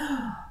 and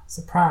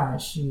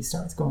surprise, she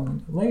starts going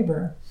into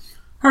labor.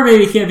 Her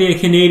baby can't be a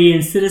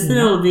Canadian citizen.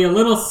 It'll be a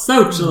little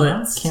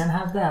socialist. Can't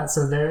have that.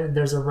 So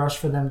there's a rush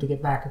for them to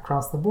get back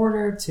across the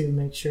border to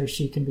make sure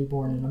she can be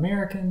born an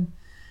American.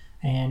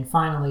 And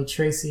finally,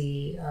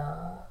 Tracy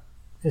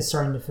is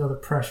starting to feel the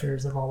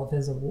pressures of all of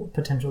his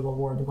potential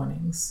award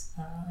winnings.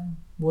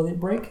 Will it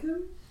break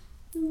him?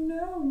 Who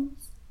knows?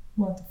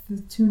 We'll have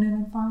to tune in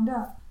and find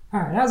out. All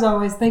right, as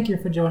always, thank you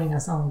for joining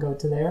us on Go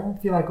To There.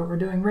 If you like what we're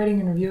doing, rating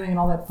and reviewing and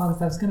all that fun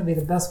stuff is going to be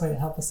the best way to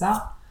help us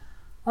out.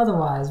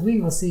 Otherwise,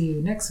 we will see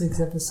you next week's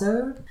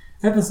episode.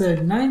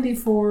 Episode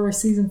 94,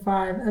 Season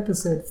 5,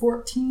 Episode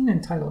 14,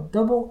 entitled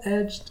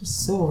Double-Edged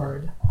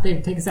Sword.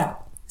 David, take us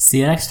out. See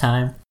you next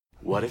time.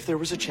 What if there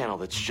was a channel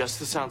that's just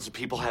the sounds of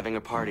people having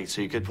a party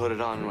so you could put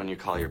it on when you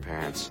call your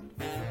parents?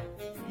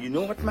 You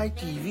know what my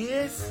TV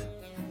is?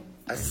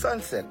 A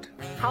sunset.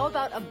 How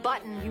about a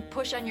button you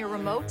push on your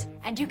remote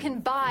and you can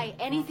buy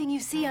anything you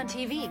see on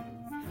TV?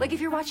 Like if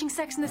you're watching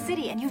Sex and the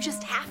City and you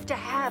just have to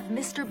have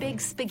Mr.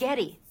 Big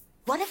Spaghetti.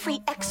 What if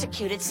we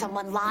executed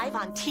someone live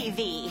on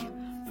TV?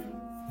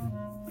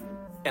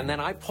 And then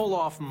I pull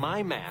off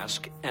my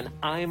mask and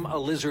I'm a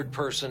lizard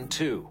person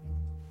too.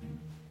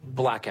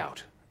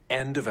 Blackout.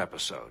 End of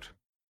episode.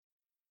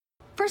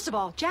 First of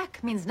all,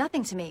 Jack means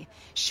nothing to me.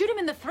 Shoot him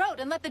in the throat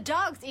and let the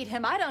dogs eat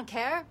him. I don't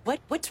care.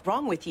 What's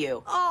wrong with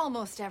you?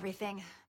 Almost everything.